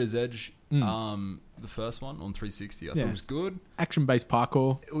liked Mirror's Edge, the first one on 360. I thought Yeah. it was good. Action-based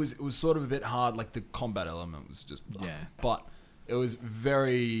parkour. It was sort of a bit hard. Like the combat element was just Yeah. but it was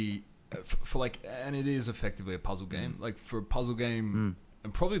very for like, and it is effectively a puzzle game. Like for a puzzle game,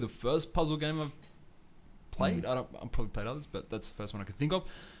 and probably the first puzzle game I've played. I've probably played others, but that's the first one I could think of.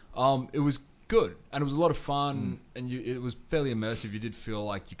 It was good and it was a lot of fun, and it was fairly immersive. You did feel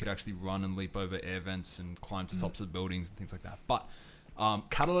like you could actually run and leap over air vents and climb to tops of buildings and things like that. But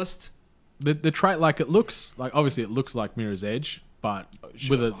Catalyst. The trait, like, it looks like, obviously it looks like Mirror's Edge, but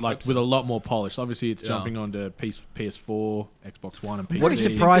Sure, with I hope so. with a lot more polish. Obviously, it's Yeah. jumping onto PS4, Xbox One, and PC. What I'm did you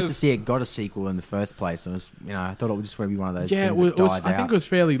think surprised of- to see it got a sequel in the first place. I was, I thought it would just be one of those Yeah, things it that was, dies I out. think it was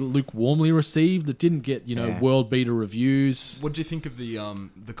fairly lukewarmly received. It didn't get, Yeah. world beater reviews. What do you think of the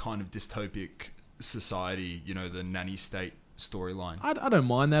kind of dystopic society? The nanny state storyline. I don't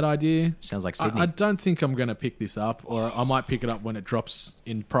mind that idea. Sounds like Sydney. I don't think I'm going to pick this up, or I might pick it up when it drops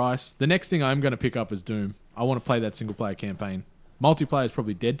in price. The next thing I'm going to pick up is Doom. I want to play that single player campaign. Multiplayer is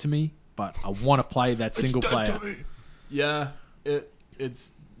probably dead to me, but I want to play that single player. Yeah,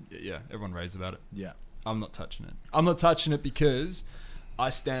 it's everyone raves about it. Yeah. I'm not touching it. I'm not touching it because I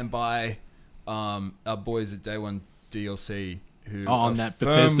stand by our boys at Day One DLC who on are that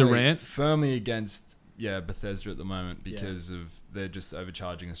Bethesda rant? firmly against Bethesda at the moment because of they're just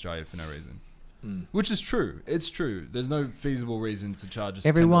overcharging Australia for no reason. Which is true. It's true. There's no feasible reason to charge us.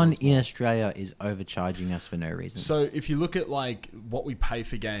 Everyone $10 in more. Australia is overcharging us for no reason. So if you look at like what we pay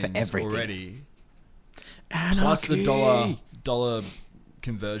for games everything. already, Anarchy. plus the dollar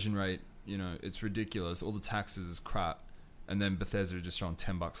conversion rate, you know, it's ridiculous. All the taxes is crap, and then Bethesda are just throwing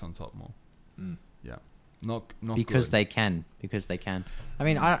 $10 on top more. Yeah, not because good. they can. I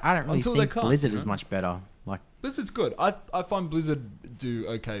mean, I don't really Until they think can't, Blizzard you is know? much better. Like, Blizzard's good. I find Blizzard do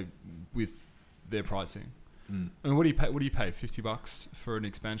okay with their pricing. And what do you pay? What do you pay? $50 for an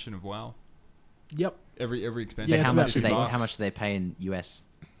expansion of WoW? Yep. Every expansion. Yeah, how it's much about $50. how much do they pay in US?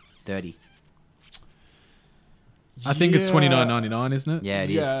 30. I think it's $29.99, isn't it? Yeah, it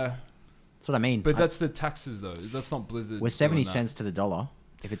is. Yeah, That's what I mean. but that's the taxes though. That's not Blizzard. We're 70 doing that. cents to the dollar.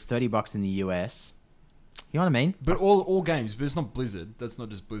 If it's $30 in the US, you know what I mean? But all games, but it's not Blizzard. That's not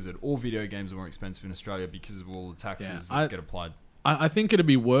just Blizzard. All video games are more expensive in Australia because of all the taxes Yeah, that get applied. I think it'd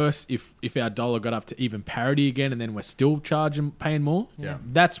be worse if our dollar got up to even parity again and then we're still paying more. Yeah.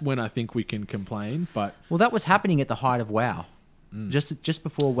 That's when I think we can complain. But Well, that was happening at the height of WoW. Just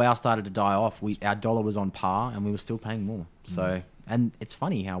before WoW started to die off, our dollar was on par and we were still paying more. So, and it's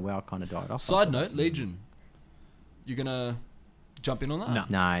funny how WoW kind of died off. Side note, Legion. You gonna jump in on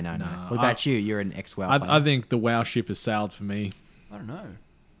that? No. No. No, What about you? You're an ex-WoW player. I think the WoW ship has sailed for me. I don't know.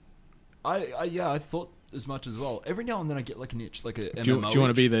 I thought as much as well. Every now and then I get like an itch, like a MMO Do you want to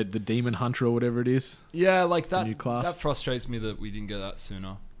itch. be the demon hunter or whatever it is? Yeah, like that. new class? That frustrates me that we didn't get that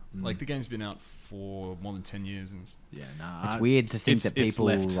sooner. Like the game's been out for more than 10 years, and Yeah, nah. It's weird to think it's- that it's people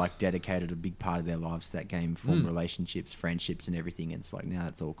left. like dedicated a big part of their lives to that game, form relationships, friendships, and everything. It's like now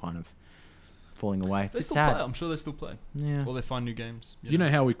it's all kind of falling away. they It's still sad. play. I'm sure they still play. Yeah. Or they find new games. You know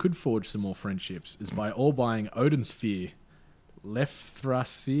how we could forge some more friendships is by all buying Odin Sphere,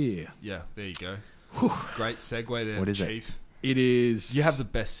 Lefthrasir. Yeah, there you go. Great segue there, What is it? Chief. It is. You have the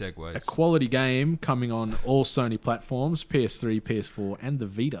best segues. a quality game coming on all Sony platforms: PS3, PS4, and the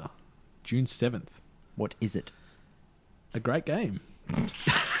Vita, June 7th. What is it? A great game.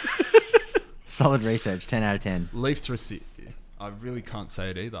 Solid research. 10 out of 10. Lefthrasir. I really can't say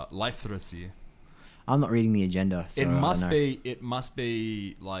it either. Lefthrasir. I'm not reading the agenda. So It I must don't know. be. It must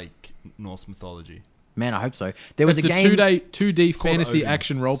be like Norse mythology. Man, I hope so. There was It's a game. 2D called fantasy Odin.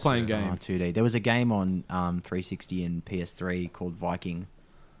 action role playing Oh, game. 2D. There was a game on 360 and PS3 called Viking,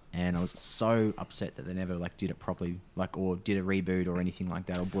 and I was so upset that they never like did it properly, like or did a reboot or anything like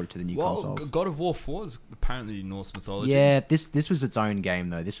that, or brought it to the new Well, consoles. God of War 4 is apparently Norse mythology. Yeah, this was its own game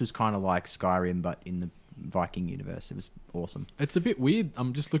though. This was kind of like Skyrim, but in the Viking universe. It was awesome. It's a bit weird.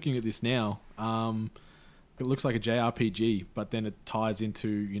 I'm just looking at this now. It looks like a JRPG, but then it ties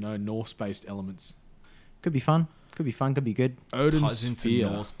into Norse-based elements. Could be fun. Could be fun. Could be good. Odin Ties into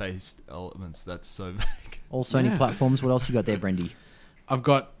Sphere. Norse-based elements. That's so vague. All Sony Yeah. platforms. What else you got there, Brendy? I've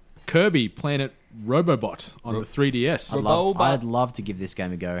got Kirby Planet Robobot on the 3DS. I'd love to give this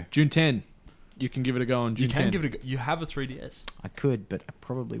game a go. June 10. You can give it a go on June You can 10. give it a go. You have a 3DS, I could, but I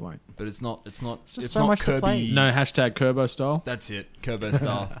probably won't. but it's not. It's just so not much to Kirby. play. No hashtag Kerbo style. That's it. Kirby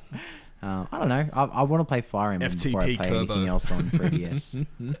style. I don't know. I want to play Fire Emblem before I FTP play Turbo. anything else on 3DS.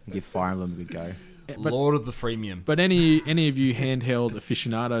 Give Fire Emblem a good go. But- Lord of the Freemium. But any of you handheld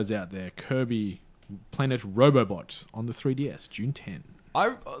aficionados out there, Kirby Planet Robobot on the 3DS, June 10.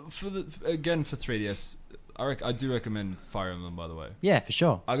 For 3DS, I do recommend Fire Emblem. By the way, Yeah, for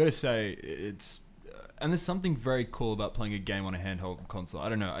sure. I gotta say it's and there's something very cool about playing a game on a handheld console. I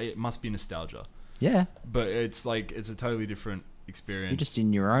don't know. It must be nostalgia, Yeah. but it's a totally different experience. You're just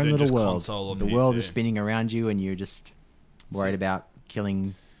in your own than little just world. console or The world is PC. spinning around you, and you're just worried it. about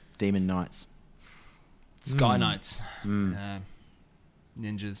killing demon knights. Sky Knights,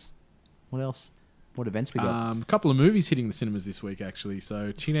 ninjas. What else? What events we got? A couple of movies hitting the cinemas this week, actually.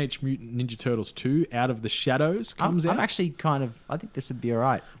 So Teenage Mutant Ninja Turtles 2, Out of the Shadows, comes I'm out. actually I think this would be all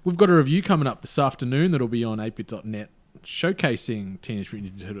right. We've got a review coming up this afternoon that'll be on 8bit.net showcasing Teenage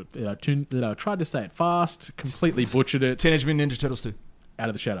Mutant Ninja Turtles. I tried to say it fast, completely butchered it. Teenage Mutant Ninja Turtles 2. Out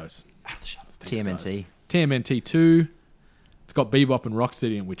of the Shadows. TMNT. TMNT 2. It's got Bebop and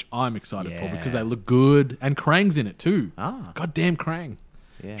Rocksteady in it, which I'm excited for Yeah. because they look good. And Krang's in it too. Ah. Goddamn Krang.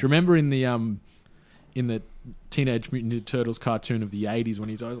 Yeah. Do you remember in the Teenage Mutant Ninja Turtles cartoon of the 80s when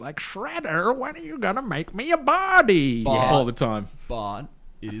he's always like, Shredder, when are you going to make me a body? But- All the time. But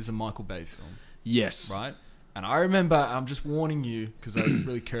it is a Michael Bay film, Yes. right? And I remember, I'm just warning you, because I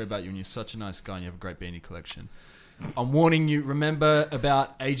really care about you and you're such a nice guy and you have a great beanie collection. I'm warning you, remember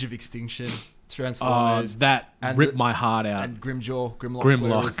about Age of Extinction, Transformers. that and ripped my heart out. And Grimlock, Grimlock.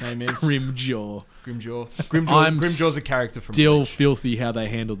 whatever his name is. Grimjaw. Grimjaw's a character from Still Bleach. filthy how they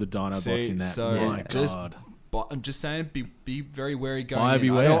handled the Dinobots in that. So My God. But I'm just saying, be very wary going Buyer in.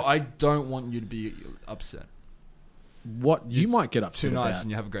 beware. I don't want you to be upset. What you might get upset Too nice, about. and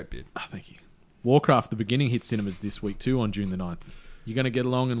you have a great beard. Oh, thank you. Warcraft, the beginning, hits cinemas this week too on June the 9th. You going to get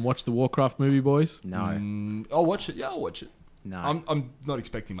along and watch the Warcraft movie, boys? No. I'll watch it. Yeah, I'll watch it. No. I'm not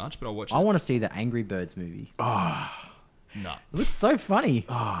expecting much, but I'll watch it. I want to see the Angry Birds movie. No. It looks so funny.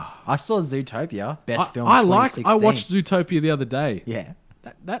 I saw Zootopia, best film of I 2016. watched Zootopia the other day. Yeah.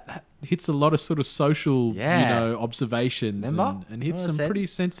 That hits a lot of sort of social, Yeah. observations Remember? and hits What I some said? pretty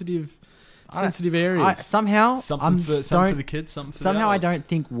sensitive areas. Somehow, Something for the kids, something for the somehow I adults. don't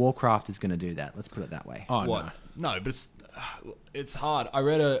think Warcraft is going to do that. Let's put it that way. Oh, What? No, but it's hard. I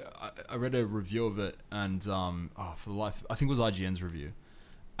read a review of it, and for the life, I think it was IGN's review,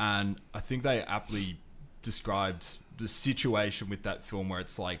 and I think they aptly described the situation with that film where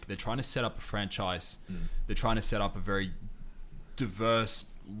it's like they're trying to set up a franchise, they're trying to set up a very diverse,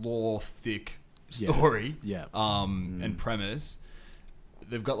 lore-thick story, and premise.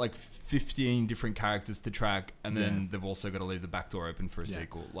 They've got like 15 different characters to track, and then they've also got to leave the back door open for a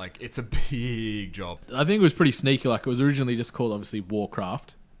sequel. Like, it's a big job. I think it was pretty sneaky. Like, it was originally just called, obviously,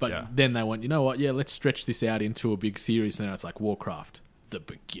 Warcraft. But Yeah. then they went, you know what? Yeah, let's stretch this out into a big series. And now it's like Warcraft, the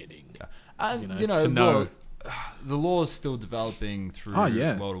beginning. And, to know. the lore is still developing through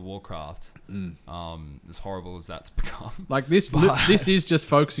World of Warcraft. As horrible as that's become. Like, this is just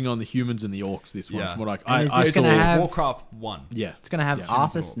focusing on the humans and the orcs, this one. Yeah. From what And is I this saw. gonna It's have- Warcraft 1. Yeah. It's going to have Yeah.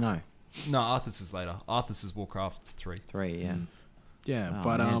 Arthas? Humans No, No, Arthas is later. Arthas is Warcraft 3. 3, yeah. Yeah, Oh,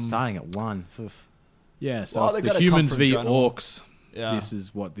 but man, starting at 1. Oof. yeah, so Well, it's they the gotta come humans from v general. orcs. Yeah. This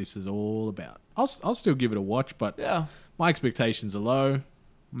is what this is all about. I'll still give it a watch, but Yeah. my expectations are low.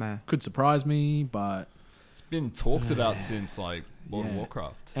 Meh. Could surprise me, but It's been talked about since, like, World of Yeah.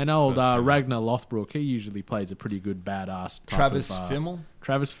 Warcraft. and old first came out. Ragnar Lothbrok, he usually plays a pretty good badass. Type Travis of, Fimmel.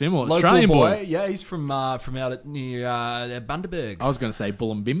 Travis Fimmel, Local Australian boy. Yeah, he's from out near Bundaberg. I was going to say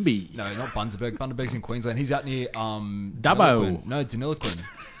Bullumbimby. No, not Bundaberg. Bundaberg's in Queensland. He's out near Dubbo. Deniliquin. No, Deniliquin.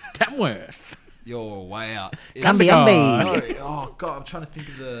 Tamworth. You're way out. Gumby Umby. Oh god, I'm trying to think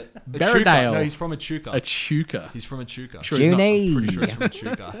of the Berridale. Echuca. No, he's from Echuca. Echuca. He's from Echuca. Sure he's not. Junie. Pretty sure he's from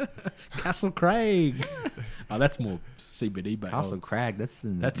Echuca. Castle Craig. Oh, that's more CBD, but Castle Crag, that's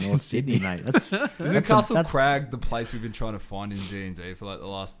in That's North in Sydney, mate. That's, Isn't that's Castle that's- Crag the place we've been trying to find in D&D for like the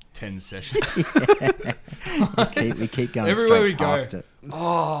last 10 sessions? we keep going Everywhere straight we go. past it.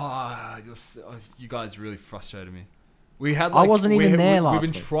 You guys really frustrated me. We had. I wasn't even there last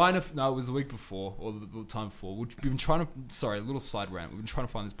We've been week. trying to. No, it was the week before or the time before. We've been trying to. Sorry, a little side rant. We've been trying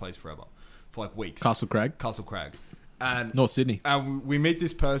to find this place forever, for like weeks. Castle Crag. Castle Crag, and North Sydney. And we meet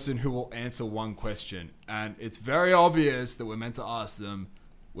this person who will answer one question, and it's very obvious that we're meant to ask them,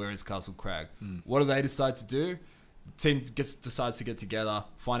 "Where is Castle Crag?" What do they decide to do? The team decides to get together,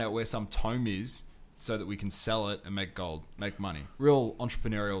 find out where some tome is, so that we can sell it and make gold, make money. Real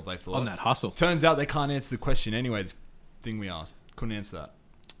entrepreneurial, they thought. On that hustle. Turns out they can't answer the question anyway. This thing we asked couldn't answer that.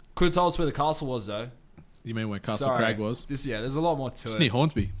 Could have told us where the castle was though. You mean where Castle Sorry. Crag was? There's a lot more to It's it. near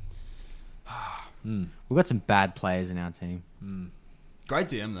Hornsby. We've got some bad players in our team. Great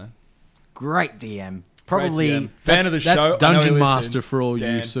DM though. Great DM. Probably, DM. Fan of the show. That's I know he Dungeon listens. Master for all you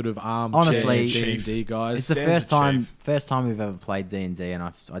Dan. sort of armchair Honestly, D&D guys. it's the Dan's a first chief. time we've ever played D&D, and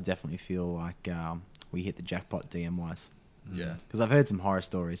I definitely feel like we hit the jackpot DM wise. Yeah. Because I've heard some horror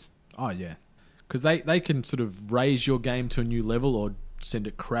stories. Oh, yeah. Because they can sort of raise your game to a new level or send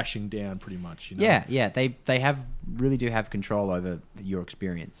it crashing down pretty much. You know? Yeah, they really do have control over your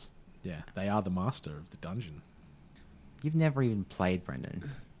experience. Yeah, they are the master of the dungeon. You've never even played,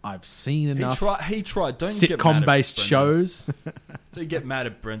 Brendan. I've seen enough He tried. Don't get mad at sitcom-based Brendan. shows. Don't get mad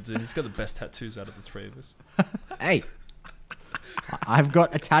at Brendan. He's got the best tattoos out of the three of us. Hey, I've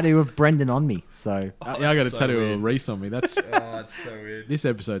got a tattoo of Brendan on me, so Yeah, I got a that's so tattoo of weird. Reese on me. That's Oh, it's so weird. this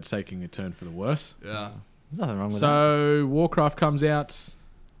episode's taking a turn for the worse. Yeah. there's nothing wrong with that. So Warcraft comes out,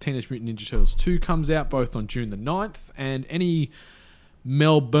 Teenage Mutant Ninja Turtles 2 comes out both on June the 9th, and any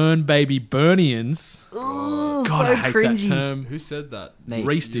Melbourne baby Burnians. Ooh, God, so I hate cringy. that term. Who said that? Me.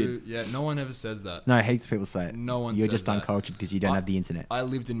 Reese did. Yeah, no one ever says that. No, heaps of people say it. No one You're says just that. uncultured because you don't I- have the internet. I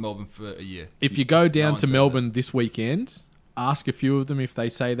lived in Melbourne for a year. If you go down one to says Melbourne this weekend, ask a few of them if they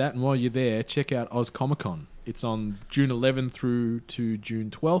say that, and while you're there, check out Oz Comic Con. It's on June 11th through to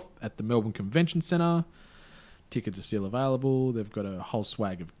June 12th at the Melbourne Convention Centre. Tickets are still available. They've got a whole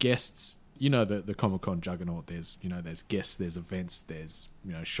swag of guests. You know the Comic Con juggernaut. There's guests, there's events, there's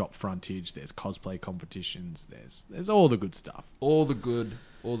shop frontage, there's cosplay competitions, there's all the good stuff. All the good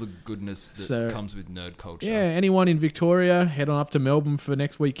All the goodness that So- comes with nerd culture. Yeah, anyone in Victoria, head on up to Melbourne for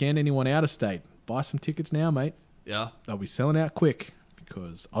next weekend. Anyone out of state, buy some tickets now, mate. Yeah. They'll be selling out quick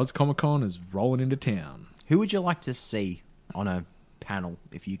because Oz Comic Con is rolling into town. Who would you like to see on a panel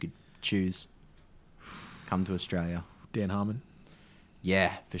if you could choose? Come to Australia. Dan Harmon.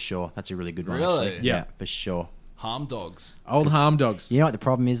 Yeah, for sure. That's a really good one. Really? Actually. Yeah. For sure. Harm dogs. Old Harm Dogs. You know what the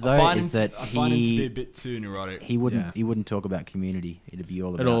problem is though I is that find him to be a he bit too neurotic. wouldn't Yeah. talk about Community. It'd be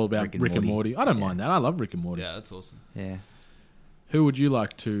all It's about all about Rick and Morty. I don't Yeah. mind that. I love Rick and Morty. Yeah, that's awesome. Yeah. Who would you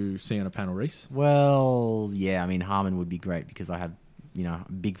like to see on a panel, Reese? Well, yeah. I mean, Harmon would be great because I have,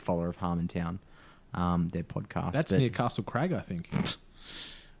 a big follower of Harmontown, their podcast. That's but- near Castle Craig, I think.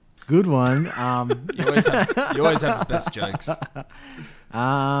 Good one. You always have the best jokes.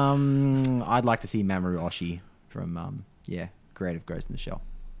 I'd like to see Mamoru Oshii from Creative Ghost in the Shell.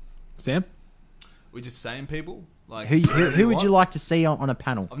 Sam? We're just saying people. Like Who would you like to see on a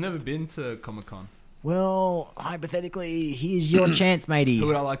panel? I've never been to Comic-Con. Well, hypothetically, here's your chance, matey. Who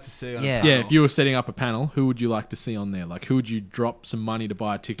would I like to see on Yeah. a panel? Yeah, if you were setting up a panel, who would you like to see on there? Like, who would you drop some money to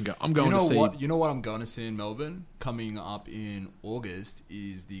buy a ticket and go, I'm going You know to see... what? You know what I'm going to see in Melbourne coming up in August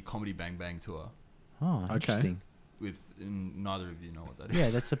is the Comedy Bang Bang tour. Oh, interesting. And neither of you know what that is. Yeah,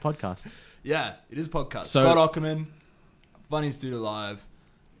 that's a podcast. Yeah, it is a podcast. So- Scott Ackerman, funniest dude alive.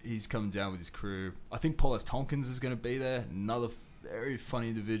 He's coming down with his crew. I think Paul F. Tompkins is going to be there. Another very funny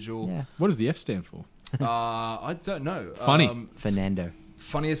individual. Yeah. What does the F stand for? I don't know. Funny. Fernando.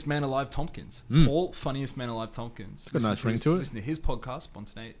 Funniest Man Alive Tompkins. Mm. Paul, Funniest Man Alive Tompkins. got a nice ring to it. Listen to his podcast,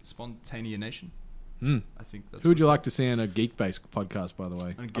 Spontanea Nation. Mm. I think that's Who would what you it's like to see on a geek-based podcast, by the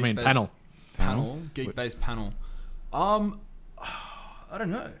way? On a I mean, geek-based- panel. panel. Geek-based panel. I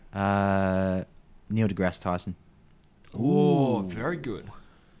don't know. Neil deGrasse Tyson. Oh, very good.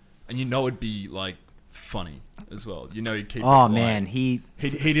 And you know it'd be like funny as well. You know he'd keep. Oh it light. man, He'd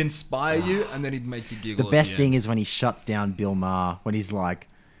inspire you and then he'd make you giggle. the at best thing end. is when he shuts down Bill Maher when he's like,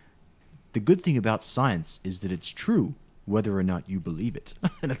 "The good thing about science is that it's true, whether or not you believe it."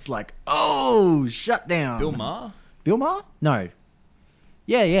 And it's like, "Oh, shut down." Bill Maher. Bill Maher? No.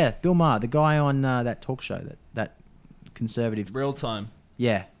 Yeah, Bill Maher, the guy on that talk show, that conservative. Real time.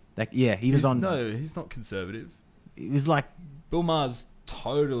 Yeah, he was on. No, he's not conservative. It was like Bill Maher's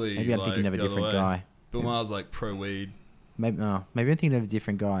totally. maybe I'm like, thinking of a the other different way. guy. Bill Maher's like pro weed. Maybe I'm thinking of a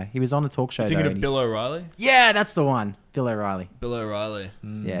different guy. He was on a talk show. You thinking though, of and he- Bill O'Reilly? Yeah, that's the one. Bill O'Reilly. Bill O'Reilly.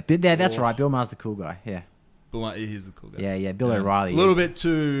 Yeah, but that's Oh. right. Bill Maher's the cool guy. Yeah, Bill Maher, he's the cool guy. yeah. Bill O'Reilly. A little is- bit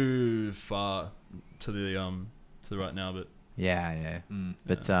too far to the right now, but Yeah.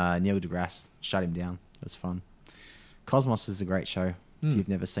 But Neil deGrasse shut him down. It was fun. Cosmos is a great show. If you've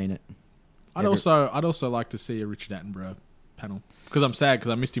never seen it, I'd also like to see a Richard Attenborough panel because I'm sad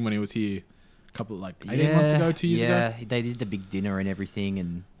because I missed him when he was here a couple of 18 months ago, 2 years ago. Yeah, they did the big dinner and everything,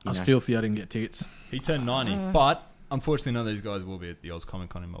 and I was filthy. I didn't get tickets. he turned 90. But unfortunately, none of these guys will be at the Oz Comic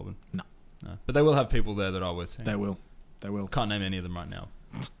Con in Melbourne. No. But they will have people there that are worth seeing. They will. Can't name any of them right now.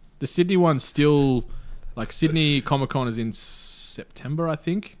 The Sydney one's still Sydney Comic Con is in September, I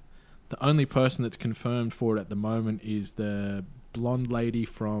think. The only person that's confirmed for it at the moment is the blonde lady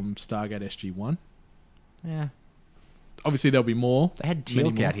from Stargate SG-1. Yeah, Obviously, there'll be more. they had Many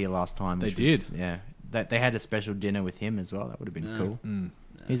Teal'c more. out here last time. They which was- did. Yeah, they had a special dinner with him as well. That would have been cool.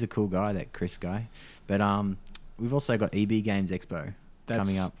 He's a cool guy, that Chris guy. But we've also got EB Games Expo That's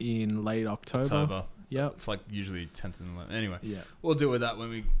coming up. in late October. Yep. It's like usually 10th and 11th. Anyway, Yeah. we'll deal with that when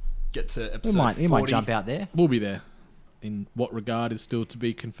we get to We episode might 40. jump out there. We'll be there. In what regard is still to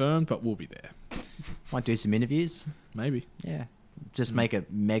be confirmed, but we'll be there. Might do some interviews. Maybe. Yeah, just make a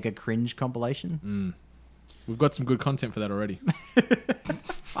mega cringe compilation. We've got some good content for that already.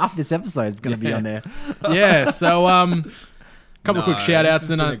 After this episode, it's going to be on there. Yeah, so couple of quick No, shout this outs, has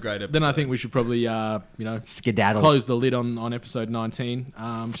then been I a great then I episode. think we should probably Skedaddle. close the lid on episode 19.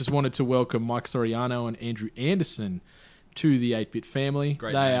 Just wanted to welcome Mike Soriano and Andrew Anderson to the 8-Bit family.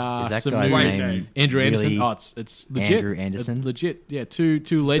 Great they name. are Is that some guy's new Great name? name. Andrew really Anderson. Oh, it's legit. Andrew Anderson? It's legit. Yeah, two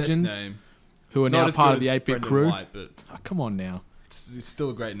legends Best name. who are Not now as part good of the as 8-Bit Brendan crew. White, but Oh, come on now. it's still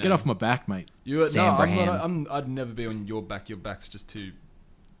a great name. Get off my back, mate. You, Sam no, I'm Braham. not, I'd never be on your back. Your back's just too.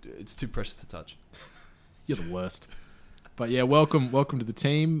 It's too precious to touch. You're the worst. But yeah, welcome to the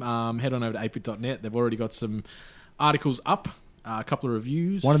team. Head on over to 8bit.net. They've already got some articles up, a couple of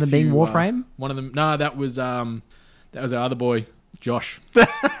reviews. One of them being few, Warframe? One of them. No, that was our other boy, Josh.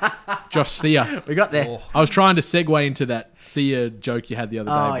 Josh Sear. We got there. Oh, I was trying to segue into that Sear joke you had the other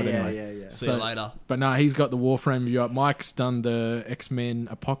day. Oh, but yeah, anyway. yeah. see So- you later. But no, he's got the Warframe review up. Mike's done the X-Men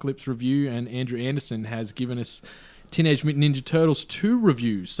Apocalypse review, and Andrew Anderson has given us Teenage Mutant Ninja Turtles 2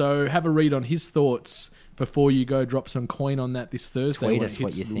 review. So have a read on his thoughts before you go drop some coin on that this Thursday Tweet when us it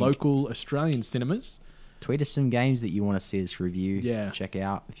what hits you think. local Australian cinemas. Tweet us some games that you want to see us review. Yeah. Check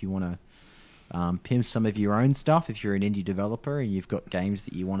out if you want to pimp some of your own stuff. If you're an indie developer and you've got games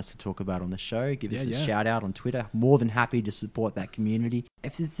that you want us to talk about on the show, give us a shout out on Twitter. More than happy to support that community.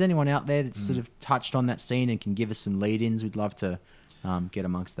 If there's anyone out there that's sort of touched on that scene and can give us some lead-ins, we'd love to get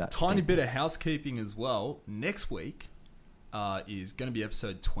amongst that. Tiny bit of housekeeping as well. Next week is going to be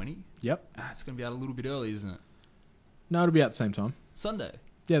episode 20. Yep. It's going to be out a little bit early, isn't it? No, it'll be out at the same time. Sunday.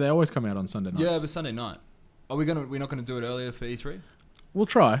 Yeah, they always come out on Sunday nights. Yeah, but Sunday night. We're not going to do it earlier for E3? We'll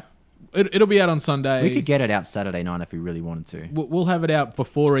try. It'll be out on Sunday. We could get it out Saturday night if we really wanted to. We'll have it out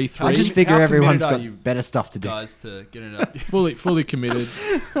before E3. I just figure How everyone's committed are got you better stuff to do. Guys, to get it out. fully committed.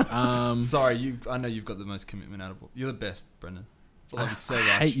 Sorry, I know you've got the most commitment out of all. You're the best, Brendan. I love you so much.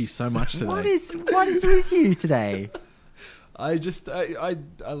 I hate you so much today. What is with you today? I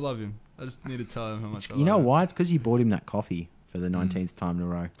love him. I just need to tell him how much I You know love why? It's because you bought him that coffee for the 19th time in a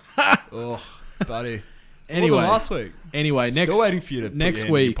row. him. Oh, buddy. Anyway, More than last week. Next Still waiting for you to put next your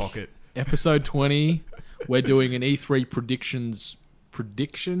hand in your week, pocket. episode 20, we're doing an E3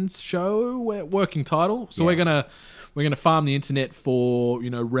 predictions show. Working title. So we're gonna farm the internet for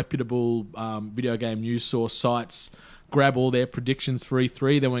reputable video game news source sites. Grab all their predictions for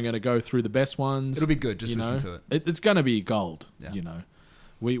E3. Then we're going to go through the best ones. It'll be good. Just listen to it. It's going to be gold. Yeah.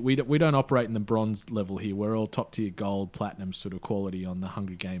 We don't operate in the bronze level here. We're all top tier gold, platinum sort of quality on the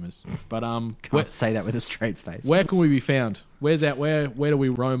Hungry Gamers. But Can't say that with a straight face. where can we be found? Where do we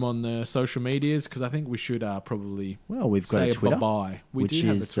roam on the social medias? Because I think we should probably Well, we've got say a Twitter, bye-bye. We which do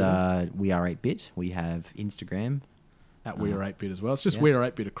have the is Twitter We Are 8-Bit. We have Instagram. at We Are 8-Bit as well. It's just yeah. We Are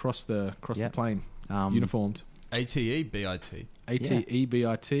 8-Bit across the Yep. plane, uniformed. ATEBIT.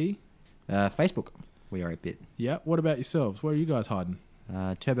 ATEBIT. Facebook. We Are 8-Bit. Yeah. What about yourselves? Where are you guys hiding?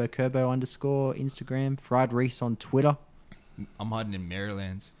 Turbo Kerbo _ Instagram. Fried Reese on Twitter. I'm hiding in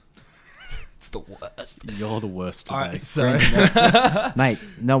Maryland's. It's the worst. You're the worst today. All right, so Mate,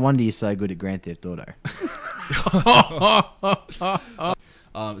 no wonder you're so good at Grand Theft Auto.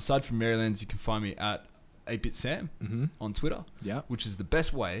 aside from Maryland's, you can find me at 8-Bit Sam on Twitter. Yeah. Which is the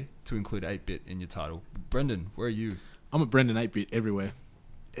best way to include 8-Bit in your title. Brendan, where are you? I'm at Brendan 8-Bit everywhere.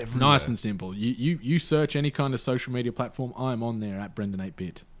 Nice and simple. You search any kind of social media platform, I'm on there at Brendan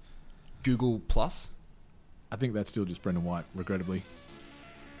 8-Bit. Google Plus. I think that's still just Brendan White, regrettably.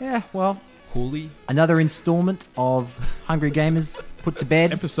 Yeah, well, Holy. another installment of Hungry Gamers put to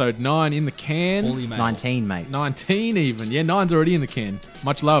bed. Episode 9 in the can. Holy man. 19, mate. 19 even. Yeah, 9's already in the can.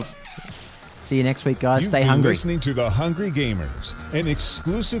 Much love. See you next week, guys. You've Stay been hungry. listening to The Hungry Gamers, an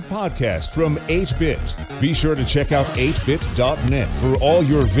exclusive podcast from 8-Bit. Be sure to check out 8bit.net for all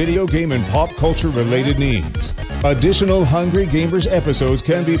your video game and pop culture related needs. Additional Hungry Gamers episodes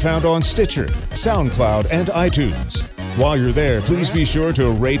can be found on Stitcher, SoundCloud, and iTunes. While you're there, please be sure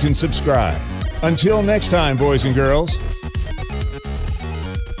to rate and subscribe. Until next time, boys and girls.